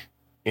say?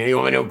 You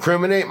want me to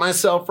incriminate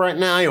myself right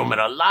now? You want me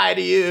to lie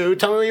to you?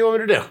 Tell me what you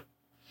want me to do.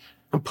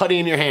 I'm putty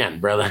in your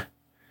hand, brother.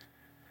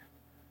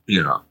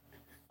 Yeah.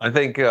 I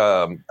think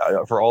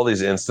for all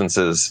these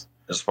instances,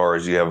 as far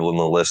as you have on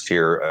the list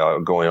here,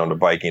 going on to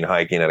biking,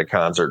 hiking, at a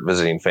concert,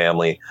 visiting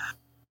family,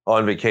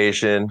 on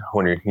vacation,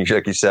 when you're,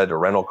 like you said, a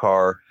rental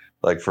car.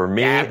 Like for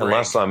me,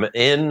 unless I'm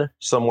in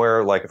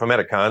somewhere, like if I'm at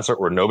a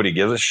concert where nobody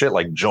gives a shit,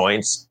 like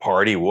joints,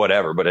 party,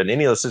 whatever. But in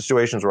any of those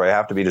situations where I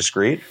have to be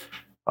discreet,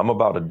 I'm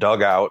about to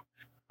dug out.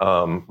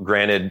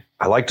 Granted,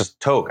 I like to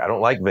toke. I don't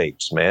like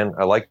vapes, man.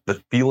 I like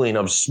the feeling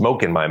of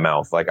smoke in my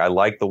mouth. Like I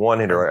like the one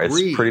hitter.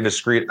 It's pretty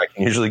discreet. I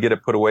can usually get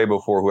it put away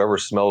before whoever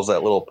smells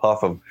that little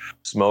puff of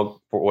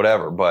smoke or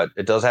whatever. But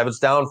it does have its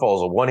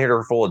downfalls. A one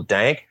hitter full of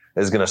dank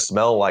is going to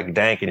smell like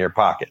dank in your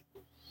pocket.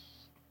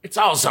 It's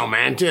also,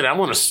 man, dude,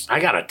 I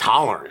got a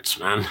tolerance,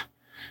 man.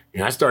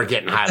 I start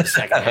getting high the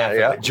second half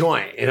of the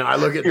joint. I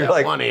look at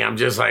that money, I'm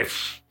just like,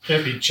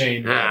 can't be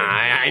chained.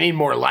 I need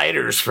more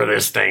lighters for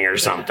this thing or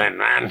something,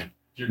 man.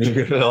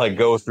 You're gonna like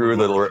go through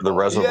the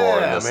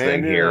reservoir in this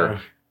thing here,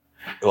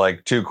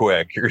 like too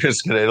quick. You're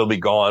just gonna it'll be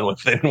gone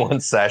within one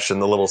session.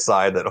 The little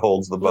side that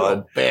holds the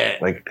bud.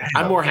 Like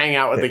I'm more hang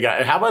out with the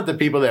guy. How about the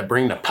people that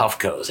bring the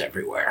Puffcos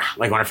everywhere?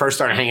 Like when I first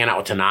started hanging out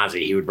with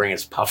Tanazi, he would bring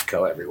his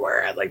Puffco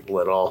everywhere. Had like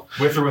little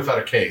with or without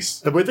a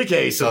case. With the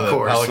case, of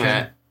course.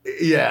 Pelican.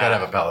 Yeah, gotta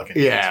have a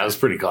Pelican. Yeah, it was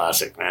pretty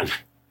classic, man.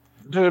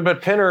 Dude,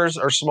 but pinners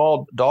or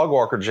small dog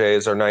walker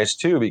J's are nice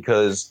too,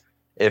 because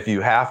if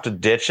you have to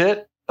ditch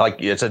it, like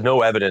it's a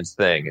no evidence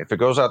thing. If it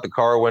goes out the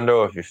car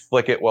window, if you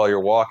flick it while you're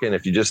walking,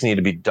 if you just need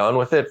to be done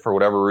with it for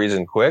whatever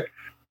reason quick,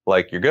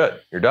 like you're good,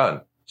 you're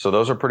done. So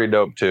those are pretty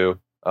dope too.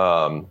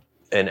 And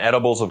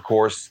edibles, of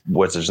course,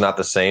 which is not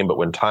the same, but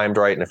when timed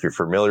right, and if you're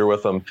familiar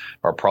with them,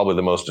 are probably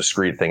the most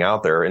discreet thing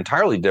out there.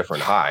 Entirely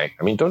different high.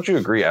 I mean, don't you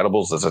agree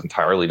edibles is an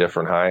entirely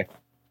different high?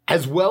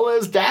 As well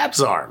as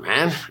dabs are,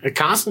 man. It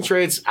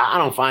concentrates. I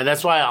don't find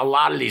that's why a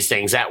lot of these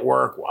things at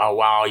work,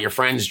 while your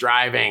friend's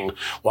driving,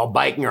 while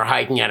biking or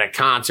hiking at a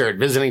concert,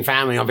 visiting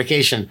family on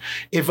vacation.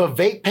 If a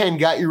vape pen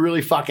got you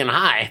really fucking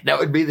high, that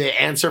would be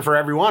the answer for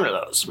every one of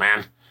those,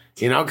 man.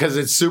 Because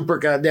it's super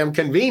goddamn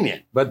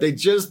convenient. But they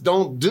just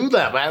don't do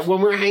that. But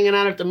when we're hanging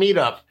out at the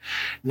meetup,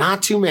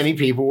 not too many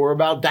people were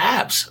about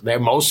dabs.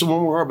 Most of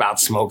them were about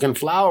smoking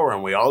flower,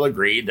 and we all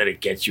agreed that it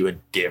gets you a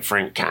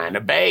different kind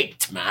of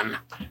baked, man.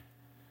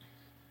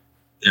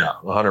 Yeah,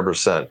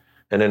 100%.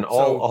 And in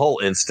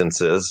all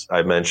instances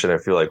I mentioned, I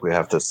feel like we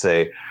have to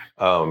say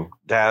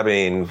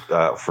dabbing,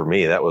 for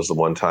me, that was the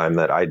one time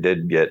that I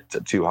did get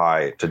too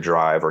high to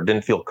drive or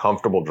didn't feel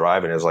comfortable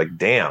driving. It was like,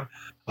 damn.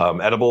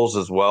 Edibles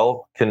as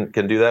well can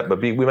do that. But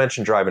we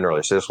mentioned driving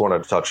earlier, so I just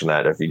wanted to touch on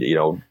that.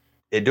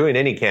 If doing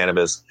any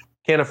cannabis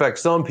can affect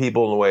some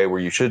people in a way where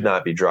you should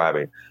not be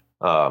driving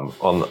at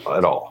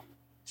all.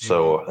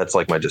 So that's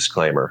like my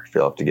disclaimer I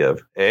feel I have to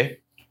give.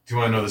 Do you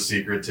want to know the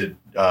secret to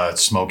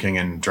smoking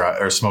and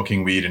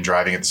smoking weed and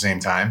driving at the same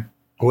time?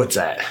 What's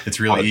that? It's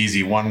really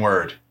easy. One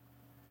word: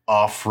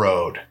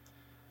 off-road.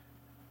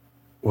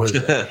 What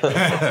is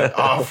that?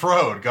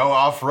 Off-road. Go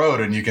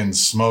off-road, and you can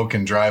smoke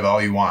and drive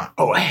all you want.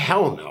 Oh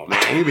hell no,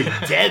 man! You'd be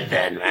dead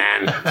then,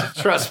 man.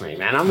 Trust me,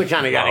 man. I'm the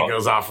kind of guy that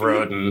goes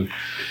off-road and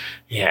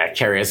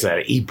carry us at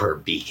an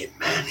EPIRB beacon,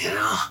 man.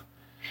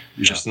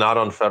 Just not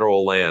on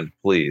federal land,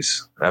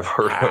 please. I've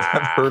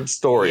heard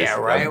stories. Yeah,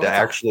 right. I've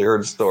actually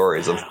heard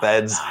stories of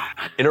feds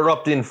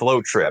interrupting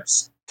float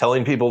trips,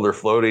 telling people they're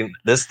floating.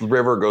 This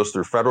river goes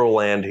through federal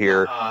land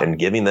here and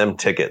giving them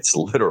tickets,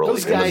 literally.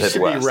 Those guys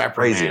should be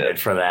reprimanded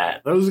for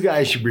that.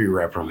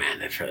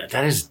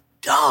 That is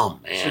dumb,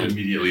 man. You should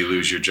immediately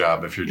lose your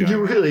job if you're doing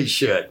You really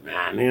should,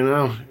 man,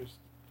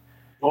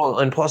 Well,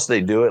 and plus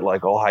they do it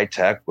like all high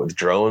tech with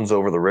drones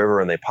over the river,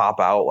 and they pop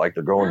out like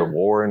they're going to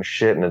war and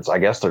shit. And I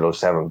guess they're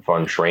just having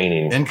fun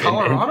training in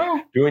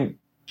Colorado.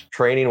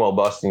 training while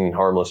busting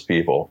harmless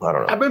people. I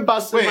don't know. I've been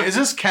busted. Wait, is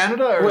this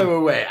Canada?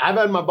 Or? Wait. I've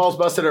had my balls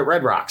busted at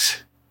Red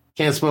Rocks.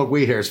 Can't smoke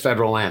weed here. It's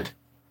federal land.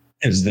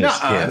 Is this It's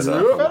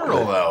Canada?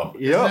 federal though.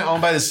 Yep. Isn't it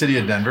owned by the city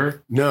of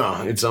Denver?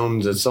 No, it's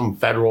owned at some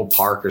federal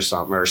park or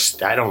something. Or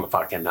I don't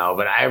fucking know.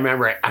 But I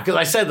remember because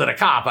I said to the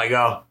cop, I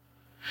go,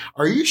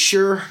 "Are you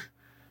sure?"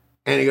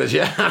 And he goes,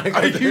 "Yeah."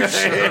 Are you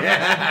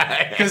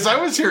sure? Because I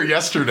was here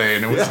yesterday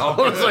and it was all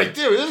I was like,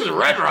 "Dude, this is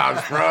Red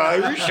Rocks, bro.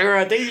 Are you sure?"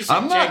 I think you should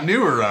I'm not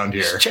new around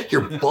here. check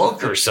your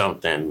book or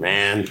something,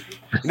 man.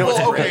 No,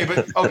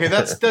 Well,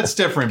 that's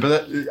different.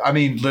 But I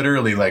mean,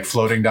 literally, like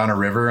floating down a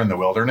river in the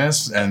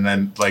wilderness, and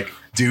then like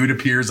dude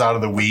appears out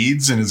of the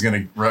weeds and is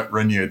going to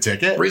run you a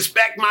ticket.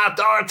 respect my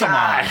authority. Come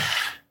on.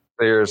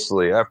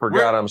 Seriously, I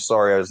forgot. I'm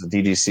sorry. I was the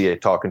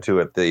DGCA talking to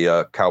at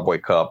the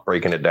Cowboy Cup,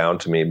 breaking it down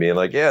to me, being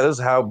like, "Yeah, this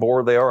is how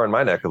bored they are in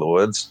my neck of the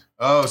woods."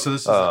 Oh, so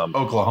this is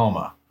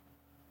Oklahoma.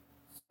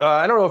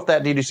 I don't know if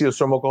that DGC was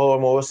from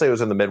Oklahoma. We'll say it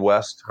was in the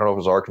Midwest. I don't know if it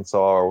was Arkansas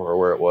or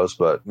where it was,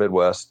 but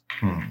Midwest.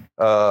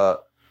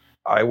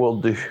 I will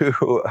do,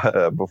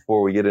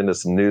 before we get into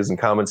some news and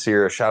comments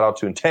here, a shout out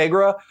to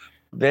Integra.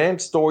 Then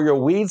store your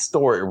weed,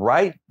 store it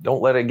right.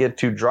 Don't let it get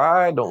too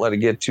dry. Don't let it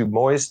get too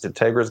moist.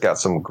 Integra's got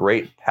some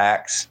great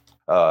packs.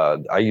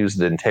 I use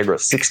the Integra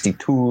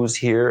 62s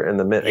here in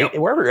the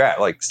wherever you're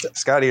at. Like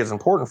Scotty, it's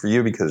important for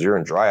you because you're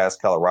in dry ass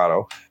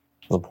Colorado.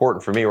 It's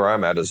important for me where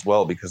I'm at as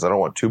well because I don't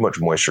want too much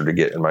moisture to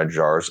get in my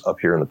jars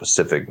up here in the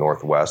Pacific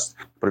Northwest.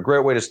 But a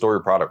great way to store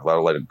your product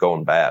without letting it go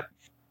bad.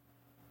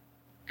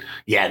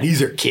 Yeah,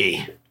 these are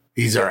key.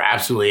 These are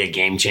absolutely a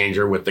game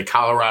changer with the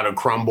Colorado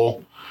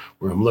Crumble,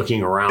 where I'm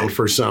looking around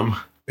for some.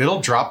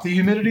 It'll drop the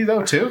humidity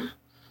though too.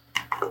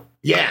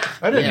 Yeah,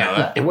 I didn't know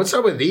that. And what's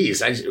up with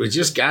these? We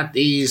just got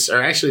these,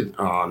 or actually,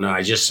 oh no,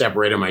 I just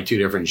separated my two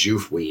different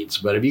juf weeds.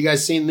 But have you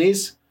guys seen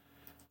these?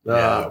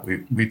 Yeah,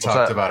 we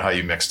talked about how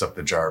you mixed up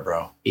the jar,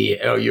 bro. Yeah,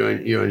 oh, you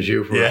and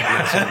juf were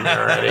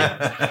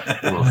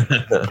messing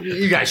already.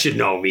 You guys should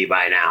know me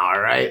by now,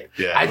 all right?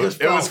 Yeah, I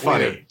just it was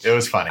funny. weird. It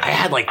was funny. I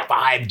had like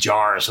 5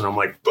 jars, and I'm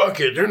like, fuck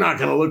it, they're not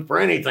going to look for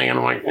anything. And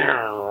I'm like,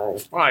 no,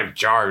 5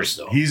 jars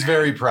though. He's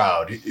very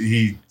proud.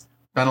 He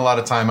spent a lot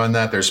of time on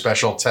that. They're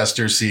special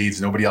tester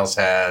seeds nobody else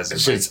has.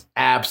 It's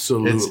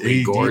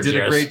absolutely gorgeous. He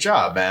did a great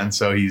job, man.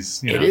 So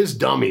he's, It is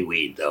dummy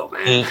weed though,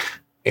 man.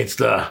 It's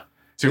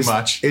too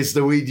much. It's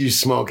the weed you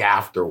smoke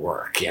after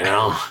work, you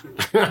know?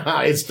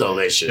 It's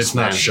delicious. It's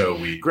not show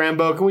weed.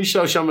 Grambo, can we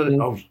show some of the...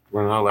 Oh,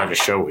 we're not allowed to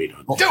show weed.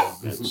 On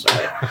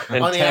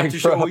the after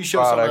show, will you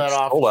show some of that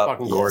off? It's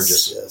fucking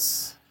gorgeous.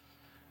 Yes.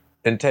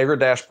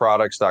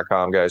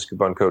 Integra-products.com, guys.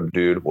 Coupon code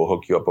DUDE will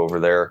hook you up over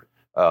there.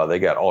 They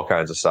got all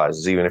kinds of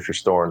sizes. Even if you're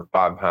storing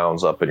 5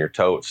 pounds up in your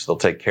totes, they'll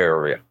take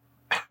care of you.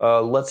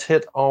 Let's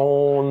hit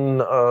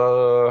on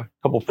a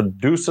couple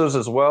producers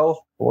as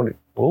well.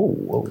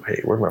 Hey,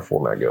 where'd my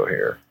format go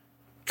here?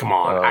 Come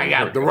on, I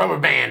got the Rubber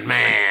Band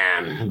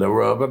Man. The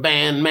Rubber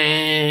Band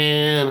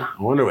Man. I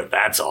wonder what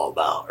that's all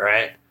about,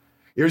 right?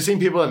 You ever seen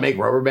people that make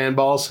rubber band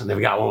balls? And they've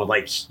got one with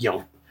like,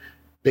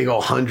 big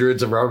old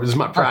hundreds of rubber. This is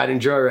my pride and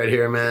joy right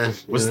here, man.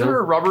 Was there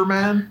a Rubber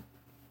Man?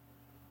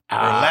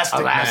 Elastic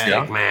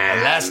Man.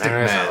 Elastic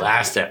Man.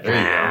 Elastic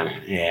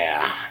Man.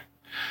 Yeah.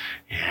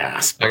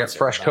 Yeah. I got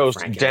Fresh Coast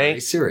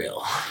Dank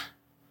cereal.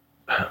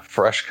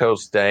 Fresh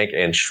Coast Dank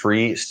and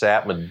Shree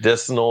Sap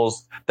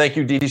Medicinals. Thank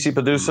you, DDC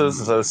producers.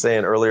 As I was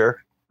saying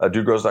earlier,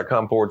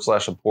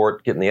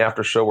 dudegrows.com/support. Getting the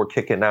after show. We're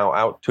kicking now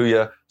out to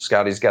you.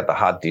 Scotty's got the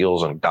hot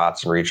deals on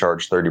Dots and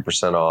Recharge,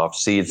 30% off.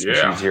 Seeds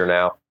here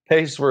now.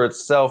 Pays for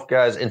itself,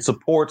 guys, and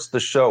supports the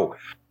show.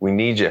 We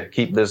need you.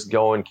 Keep this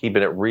going,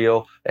 keeping it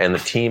real, and the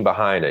team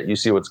behind it. You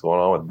see what's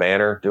going on with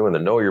Banner doing the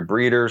Know Your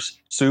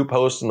Breeders, Soup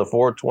hosting the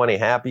 420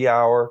 happy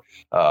hour,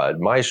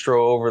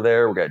 Maestro over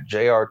there. We got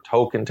JR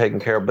Token taking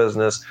care of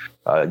business.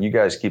 You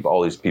guys keep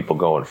all these people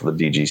going for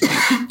the DGC.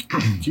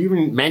 Did you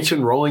even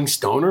mention Rolling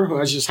Stoner, who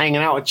I was just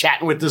hanging out with,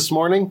 chatting with this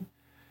morning?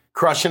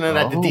 Crushing it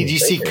at the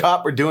DGC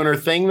Cup. We're doing her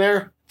thing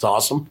there. It's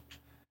awesome.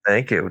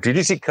 Thank you.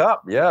 DGC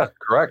Cup. Yeah,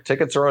 correct.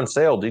 Tickets are on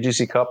sale.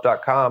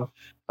 DGCcup.com.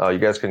 You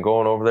guys can go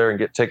on over there and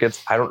get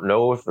tickets. I don't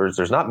know if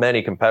there's not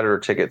many competitor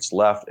tickets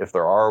left. If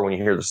there are, when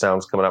you hear the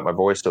sounds coming out my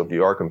voice, so if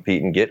you are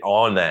competing, get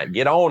on that.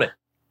 Get on it.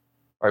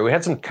 All right, we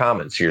had some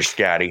comments here,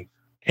 Scotty.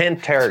 Ken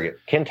Taggart.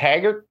 I'm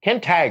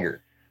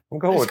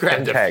going with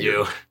Ken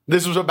Taggart.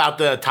 This was about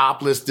the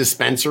topless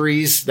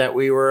dispensaries that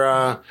we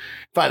were.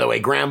 By the way,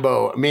 me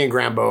and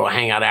Grambo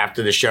hang out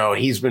after the show.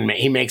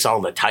 He makes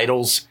all the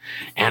titles,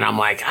 and I'm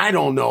like, I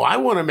don't know. I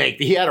want to make.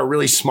 He had a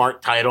really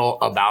smart title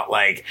about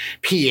like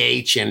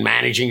pH and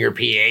managing your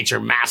pH or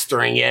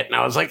mastering it, and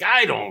I was like,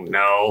 I don't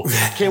know.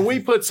 Can we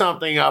put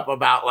something up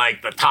about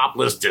like the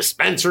topless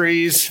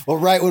dispensaries? Well,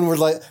 right when we're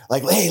like,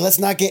 hey, let's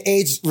not get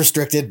age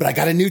restricted, but I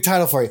got a new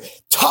title for you: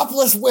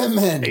 Topless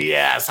Women.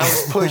 Yes, I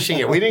was pushing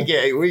it. We didn't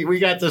get. We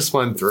got this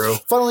one through. true.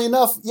 Funnily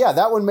enough, yeah,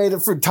 that one made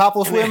it for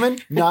topless women,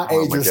 not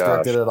Oh age my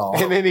restricted gosh. at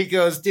all. And then he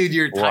goes, dude,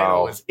 your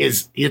title Wow.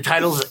 is your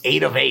title's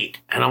 8 of 8.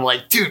 And I'm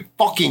like, dude,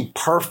 fucking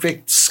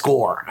perfect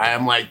score.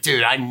 I'm like,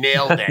 dude, I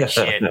nailed that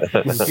shit.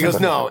 He goes,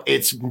 no,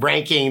 it's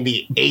ranking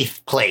the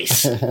 8th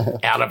place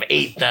out of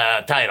 8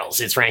 titles.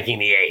 It's ranking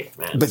the 8th,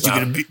 man. But So-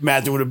 you could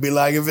imagine what it'd be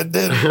like if it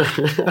did.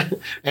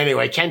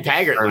 Anyway, Ken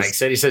Taggart, like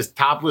said, he says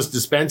topless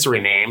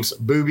dispensary names,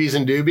 Boobies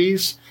and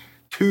Doobies,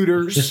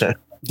 Tutors,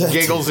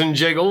 Giggles and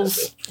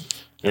Jiggles,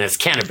 and it's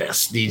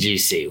Cannabis,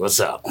 DGC. What's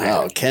up?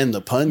 Oh, Ken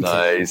the pun.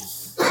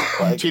 Nice.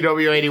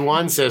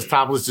 TW81 says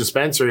topless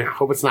dispensary.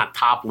 Hope it's not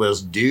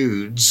topless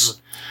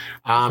dudes.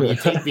 You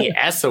take the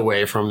S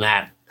away from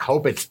that.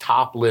 Hope it's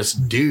topless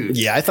dude.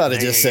 Yeah, I thought it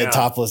There just you said go.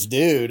 topless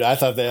dude. I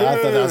thought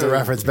that was a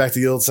reference back to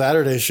the old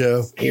Saturday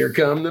show. Here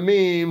come the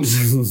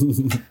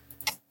memes.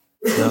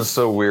 That was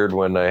so weird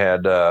when I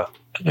had.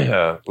 We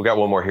got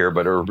one more here,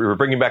 but we were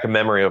bringing back a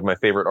memory of my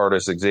favorite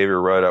artist,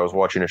 Xavier Rudd. I was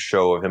watching a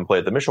show of him play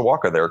at the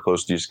Mishawaka there,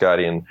 close to you,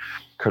 Scotty, in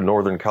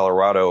northern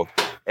Colorado.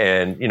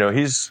 And, you know,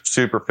 he's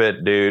super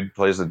fit dude,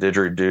 plays the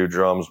didgeridoo,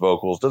 drums,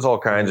 vocals, does all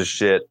kinds of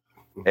shit.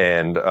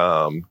 And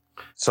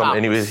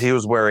and he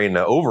was wearing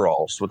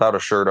overalls without a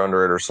shirt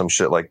under it or some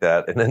shit like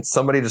that. And then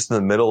somebody just in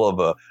the middle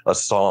of a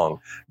song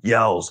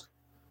yells,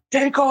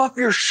 "Take off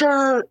your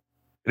shirt."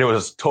 And it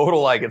was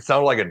total, like, it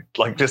sounded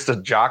like just a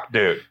jock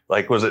dude.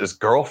 Like, was it his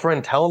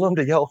girlfriend telling him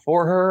to yell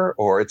for her?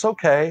 Or it's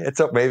okay. It's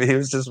up. Maybe he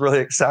was just really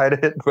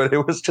excited, but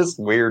it was just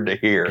weird to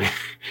hear.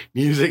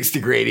 Music's the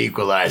great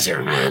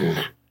equalizer,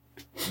 man.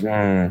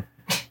 Hey,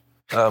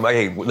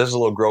 this is a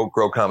little grow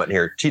comment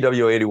here.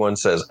 TW81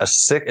 says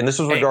and this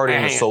was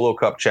regarding the Solo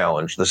Cup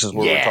Challenge. This is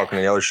where we were talking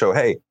in the other show.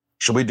 Hey,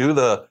 should we do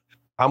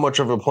how much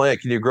of a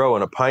plant can you grow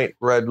in a pint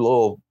red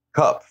little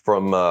cup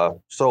from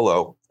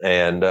Solo?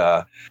 And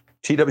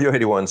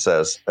TW81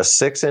 says a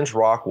 6-inch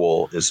rock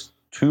wool is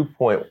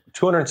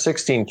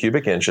 216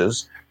 cubic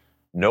inches.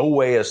 No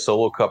way a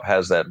Solo Cup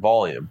has that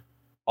volume.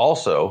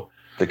 Also,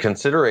 the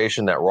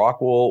consideration that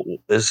rock wool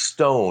is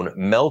stone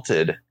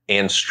melted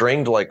and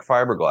stringed like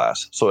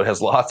fiberglass, so it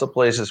has lots of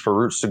places for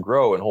roots to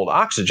grow and hold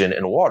oxygen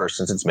and water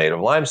since it's made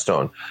of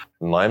limestone.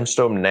 And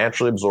limestone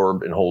naturally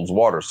absorbs and holds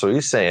water. So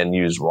he's saying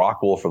use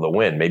rock wool for the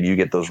win. Maybe you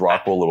get those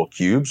rock wool little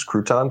cubes,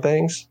 crouton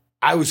things.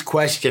 I was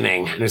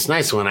questioning, and it's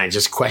nice when I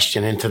just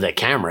question into the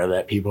camera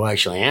that people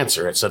actually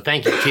answer it. So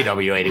thank you,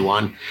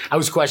 TW81. I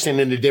was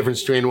questioning the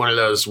difference between one of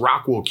those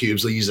rock wool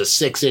cubes. They'll use a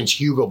 6-inch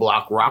Hugo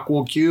Block rock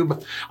wool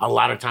cube a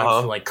lot of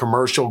times for like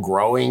commercial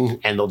growing,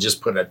 and they'll just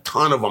put a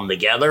ton of them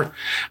together.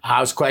 I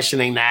was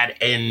questioning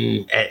that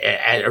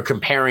or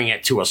comparing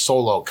it to a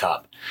Solo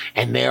Cup.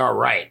 And they are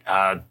right.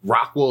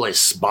 Rock wool is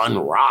spun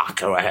rock.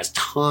 So it has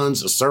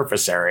tons of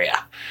surface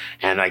area.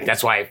 And like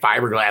that's why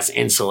fiberglass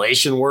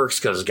insulation works,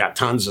 because it's got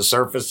tons of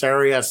surface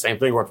area. Same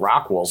thing with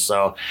rock wool.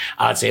 So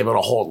it's able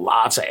to hold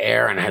lots of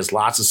air and has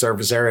lots of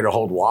surface area to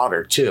hold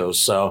water too.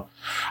 So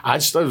I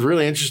just thought it was a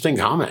really interesting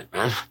comment,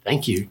 man.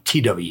 Thank you,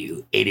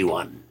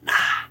 TW81.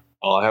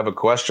 I'll have a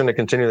question to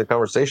continue the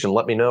conversation.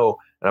 Let me know.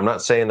 And I'm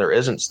not saying there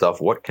isn't stuff.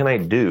 What can I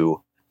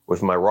do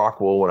with my rock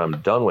wool when I'm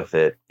done with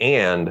it?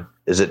 And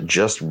is it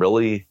just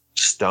really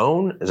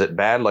stone? Is it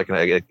bad? Like,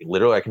 I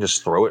can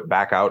just throw it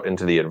back out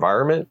into the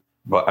environment.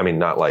 But I mean,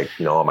 not like,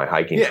 on my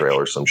hiking trail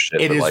or some shit,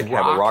 but like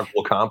have a rock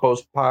wool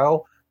compost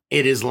pile.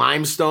 It is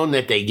limestone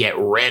that they get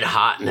red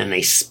hot and then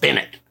they spin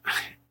it.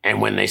 And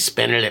when they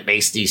spin it, it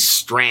makes these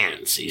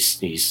strands,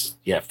 these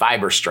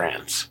fiber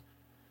strands.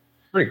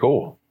 Pretty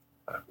cool.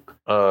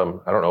 I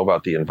don't know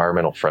about the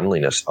environmental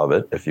friendliness of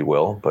it, if you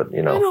will, but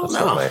that's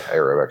not my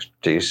area of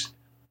expertise.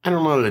 I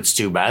don't know that it's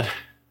too bad.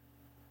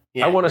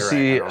 Yeah, I want to you're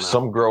see right.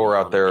 some grower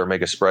out there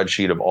make a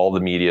spreadsheet of all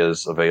the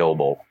medias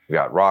available. We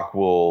got rock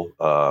wool,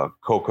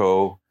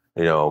 cocoa,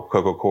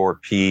 cocoa core,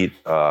 peat.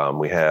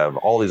 We have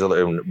all these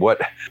other.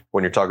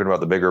 When you're talking about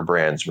the bigger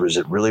brands, is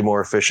it really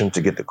more efficient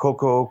to get the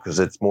cocoa because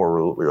it's more,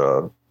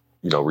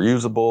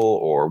 reusable,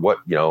 or what?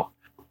 Oh,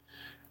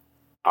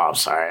 I'm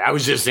sorry. I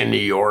was just in New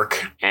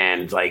York,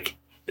 and like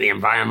the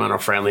environmental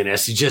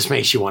friendliness, it just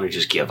makes you want to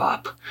just give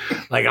up.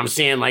 Like I'm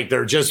seeing, like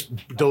they're just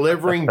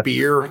delivering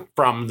beer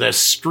from the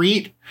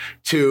street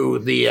to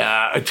the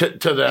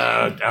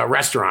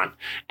restaurant,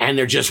 and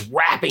they're just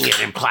wrapping it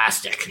in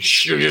plastic.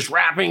 You're just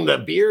wrapping the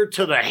beer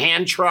to the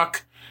hand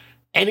truck.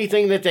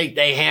 Anything that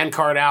they hand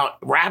cart out,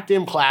 wrapped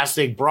in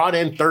plastic, brought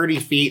in 30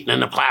 feet, and then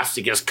the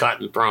plastic is cut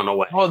and thrown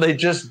away. Oh, they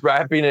just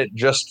wrapping it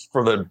just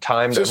for the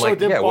time. Just so it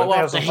didn't fall wouldn't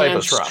they off have the some type hand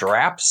of truck.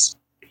 straps?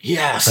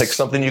 Yes. Like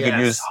something you could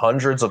use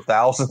hundreds of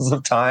thousands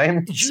of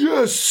times?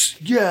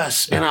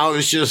 Yes. And I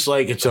was just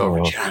like, it's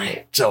over,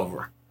 Johnny. It's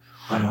over.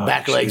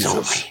 Back legs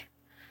only.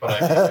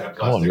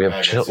 Come on, we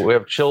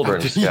have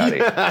children, Scotty.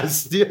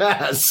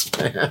 Yes,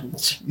 man.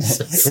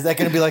 Jesus. Is that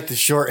going to be like the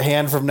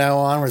shorthand from now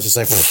on, where it's just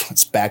like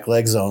it's back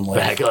legs only?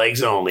 Back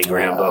legs only,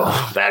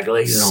 Grambo. Back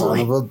legs Son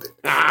only. of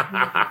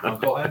a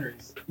Uncle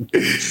Henry's.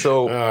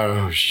 So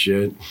Oh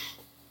shit.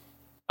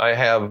 I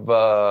have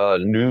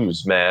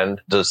news, man.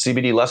 Does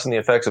CBD lessen the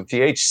effects of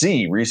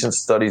THC? Recent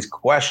studies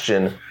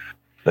question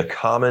the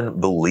common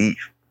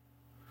belief.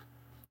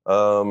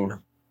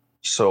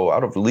 So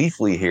out of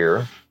Leafly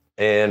here,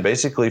 and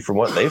basically from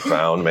what they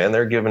found, man,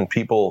 they're giving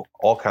people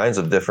all kinds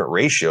of different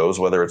ratios,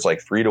 whether it's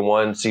like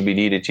 3-to-1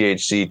 CBD to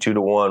THC,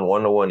 2-to-1,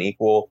 1-to-1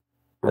 equal.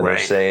 And they're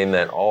saying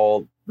that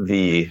all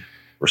the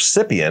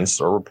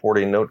recipients are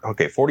reporting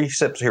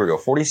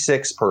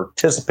 46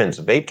 participants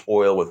vaped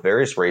oil with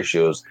various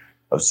ratios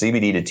of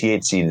CBD to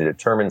THC to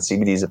determine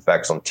CBD's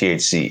effects on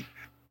THC.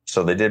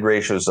 So they did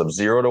ratios of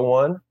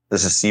 0-to-1.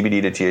 This is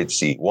CBD to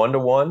THC,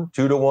 1-to-1,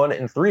 2-to-1,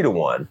 and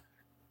 3-to-1.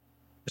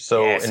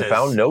 So, and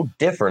found no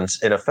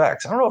difference in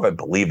effects. I don't know if I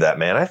believe that,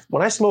 man.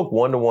 When I smoke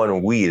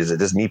 1-to-1 weed, is it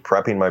just me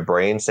prepping my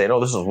brain saying, oh,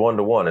 this is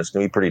 1-to-1. It's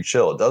going to be pretty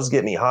chill. It does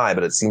get me high,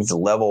 but it seems to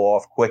level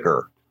off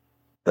quicker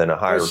than a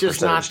higher percentage. It's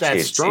just not that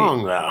THC.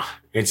 Strong, though.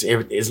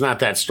 It's not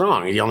that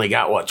strong. You only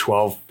got, what,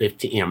 12,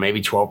 15,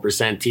 maybe 12%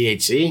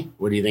 THC?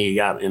 What do you think you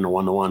got in the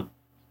 1-to-1?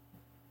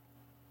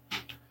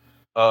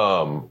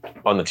 On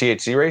the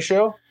THC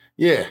ratio?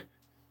 Yeah.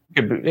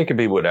 It could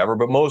be whatever,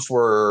 but most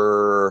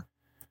were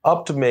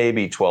up to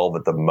maybe 12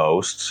 at the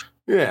most.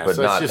 Yeah, but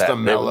so not it's just that. a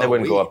mellow They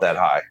wouldn't go weed. up that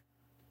high.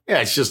 Yeah,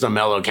 it's just a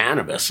mellow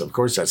cannabis. Of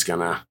course, that's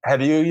gonna.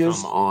 Have you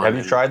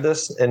tried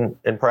this in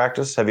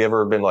practice? Have you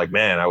ever been like,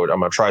 man, I'm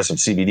gonna try some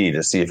CBD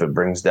to see if it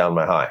brings down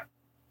my high?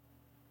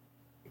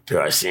 Do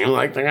I seem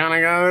like the kind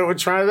of guy that would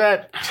try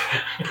that?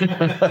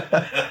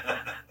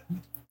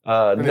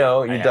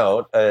 No, you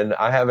don't, and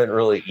I haven't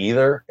really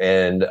either.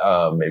 And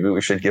maybe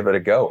we should give it a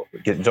go.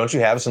 Don't you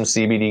have some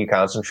CBD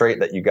concentrate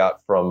that you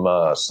got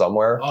from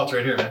somewhere? Oh, it's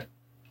right here, man.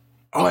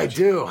 Oh, I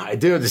do.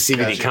 The CBD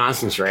Gotcha.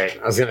 concentrate.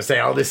 I was going to say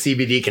all the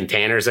CBD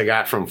containers I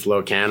got from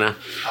Flocana,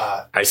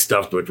 I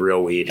stuffed with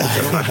real weed.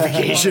 On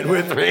vacation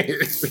with me.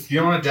 If you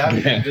don't want to dab it,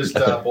 you can just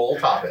bowl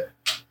top it.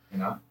 You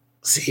know?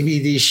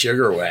 CBD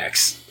sugar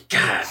wax.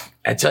 God,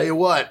 I tell you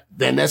what,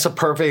 then that's a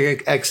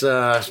perfect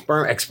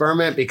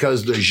experiment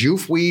because the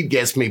Jouf weed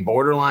gets me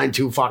borderline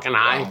too fucking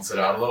high. Balance it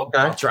out a little.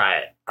 I'll try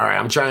it. All right,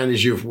 I'm trying the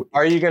Jouf.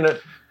 Are you gonna?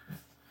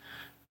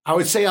 I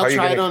would say I'll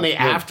try it on the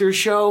after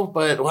show,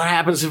 but what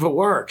happens if it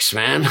works,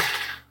 man?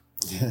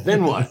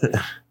 Then what?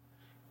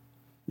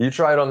 You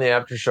try it on the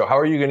after show. How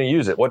are you going to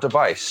use it? What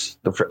device?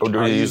 Do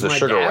you use the my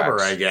sugar dabber,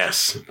 wax? I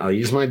guess. I'll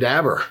use my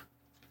dabber.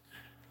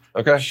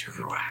 Okay.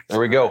 Sugar wax. There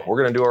we go.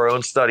 We're going to do our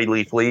own study,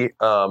 Leafly.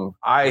 What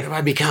have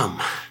I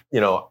become?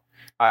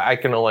 I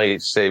can only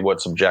say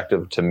what's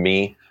objective to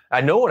me.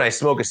 I know when I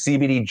smoke a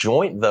CBD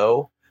joint,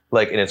 though,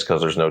 and it's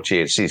because there's no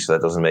THC, so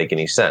that doesn't make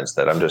any sense.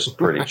 That I'm just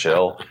pretty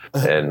chill.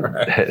 And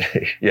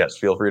yes,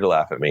 feel free to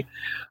laugh at me.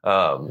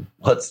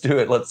 Let's do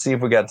it. Let's see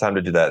if we got time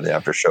to do that in the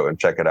after show and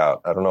check it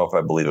out. I don't know if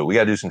I believe it. We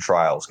got to do some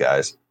trials,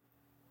 guys.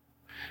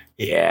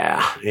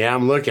 Yeah,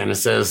 I'm looking. It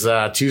says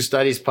 2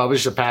 studies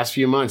published the past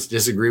few months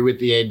disagree with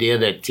the idea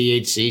that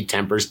THC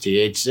tempers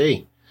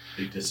THC.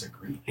 They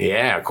disagree.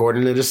 Yeah,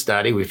 according to the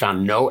study, we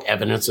found no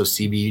evidence of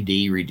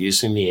CBD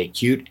reducing the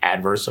acute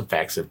adverse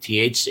effects of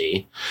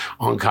THC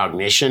on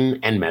cognition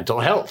and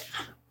mental health.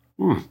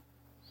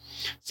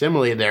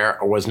 Similarly, there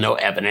was no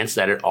evidence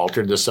that it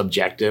altered the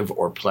subjective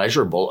or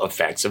pleasurable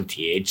effects of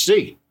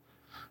THC.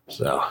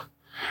 So,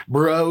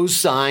 bro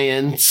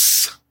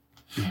science.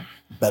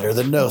 Better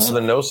than no. Other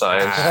than no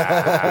science.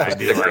 I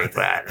do like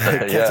that.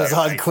 It catches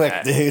on quick,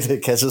 dude.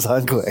 It catches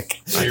on quick.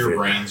 So your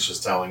brain's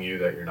just telling you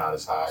that you're not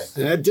as high.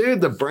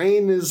 Dude, the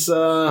brain is,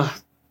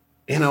 with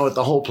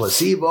the whole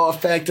placebo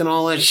effect and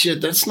all that shit,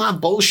 that's not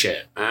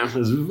bullshit, man.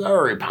 It's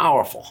very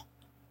powerful.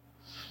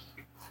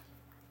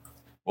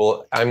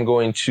 Well, I'm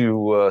going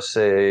to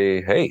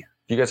say, hey,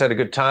 you guys had a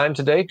good time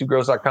today.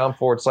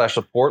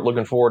 dudegrows.com/support.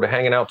 Looking forward to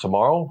hanging out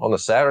tomorrow on the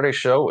Saturday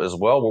show as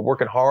well. We're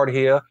working hard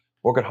here.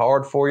 Working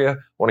hard for you.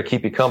 Want to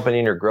keep you company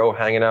in your grow,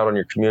 hanging out on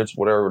your commutes,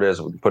 whatever it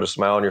is. We can put a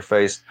smile on your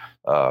face.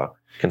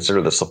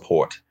 Consider the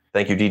support.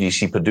 Thank you,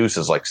 DDC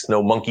producers like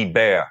Snow Monkey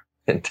Bear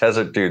and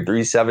Desert Dude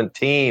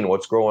 317.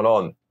 What's going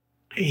on?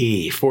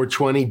 Hey,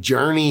 420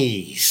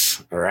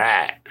 Journeys. All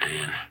right,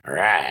 man. All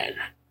right.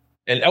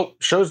 And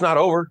show's not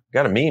over.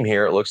 Got a meme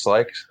here, it looks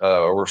like.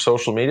 Over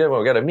social media. Well,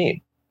 we got a meme.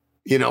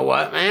 You know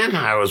what, man?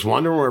 I was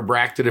wondering where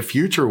Back to the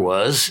Future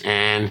was,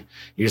 and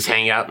you just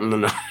hanging out on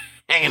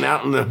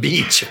the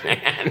beach,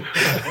 man.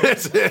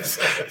 It's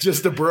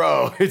just a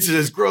bro. It's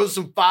just grow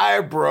some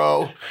fire,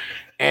 bro.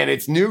 And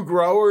it's new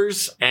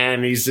growers,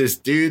 and he's this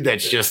dude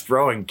that's just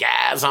throwing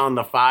gas on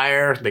the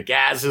fire. The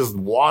gas is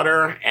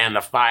water, and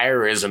the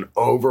fire is an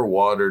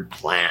overwatered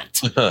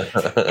plant.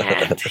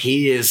 And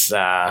he is,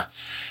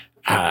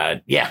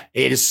 it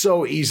is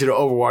so easy to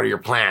overwater your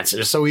plants.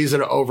 It is so easy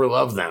to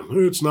overlove them.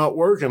 It's not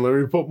working. Let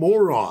me put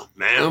more on,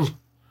 man.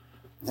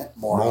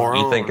 More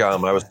You on. think I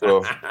was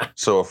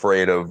so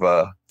afraid of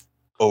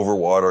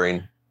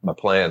overwatering my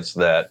plants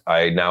that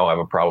I now have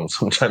a problem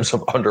sometimes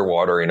of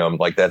underwatering them.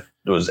 Like that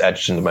was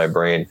etched into my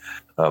brain,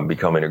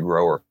 becoming a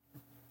grower.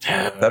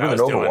 Better than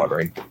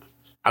overwatering.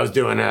 I was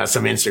doing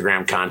some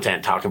Instagram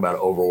content talking about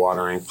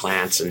overwatering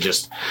plants and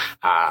just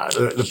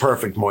the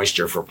perfect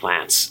moisture for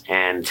plants.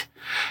 And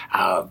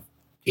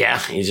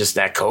Yeah, it's just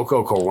that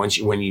cocoa core.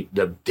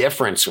 The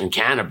difference in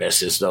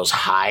cannabis is those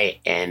high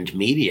end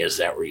medias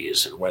that we're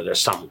using, whether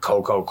it's something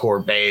cocoa core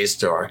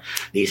based or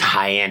these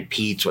high end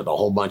peats with a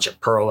whole bunch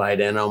of perlite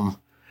in them,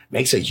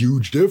 makes a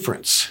huge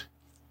difference.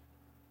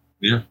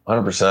 Yeah,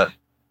 100%.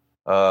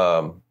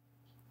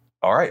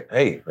 All right.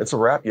 Hey, it's a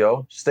wrap,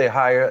 yo. Stay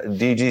higher,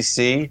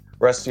 DGC.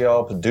 Rest of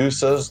y'all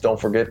producers, don't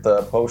forget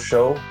the post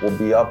show will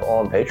be up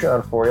on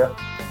Patreon for you.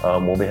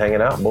 We'll be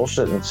hanging out,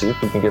 bullshit, and see if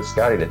we can get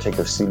Scotty to take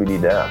the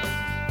CBD dab.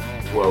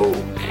 Whoa,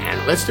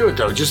 man. Let's do it,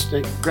 though. Just,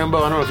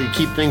 Grembo, I don't know if you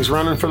keep things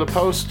running for the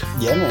post.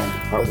 Yeah,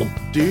 man. All right, well,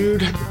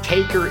 dude,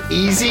 take her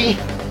easy.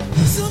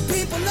 Some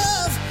people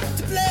love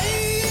to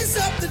blaze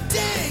up the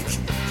dank.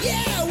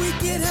 Yeah, we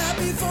get high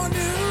before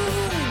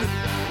noon.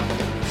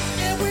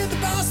 And with the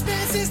boss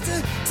man says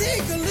to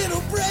take a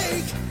little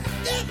break.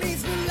 That means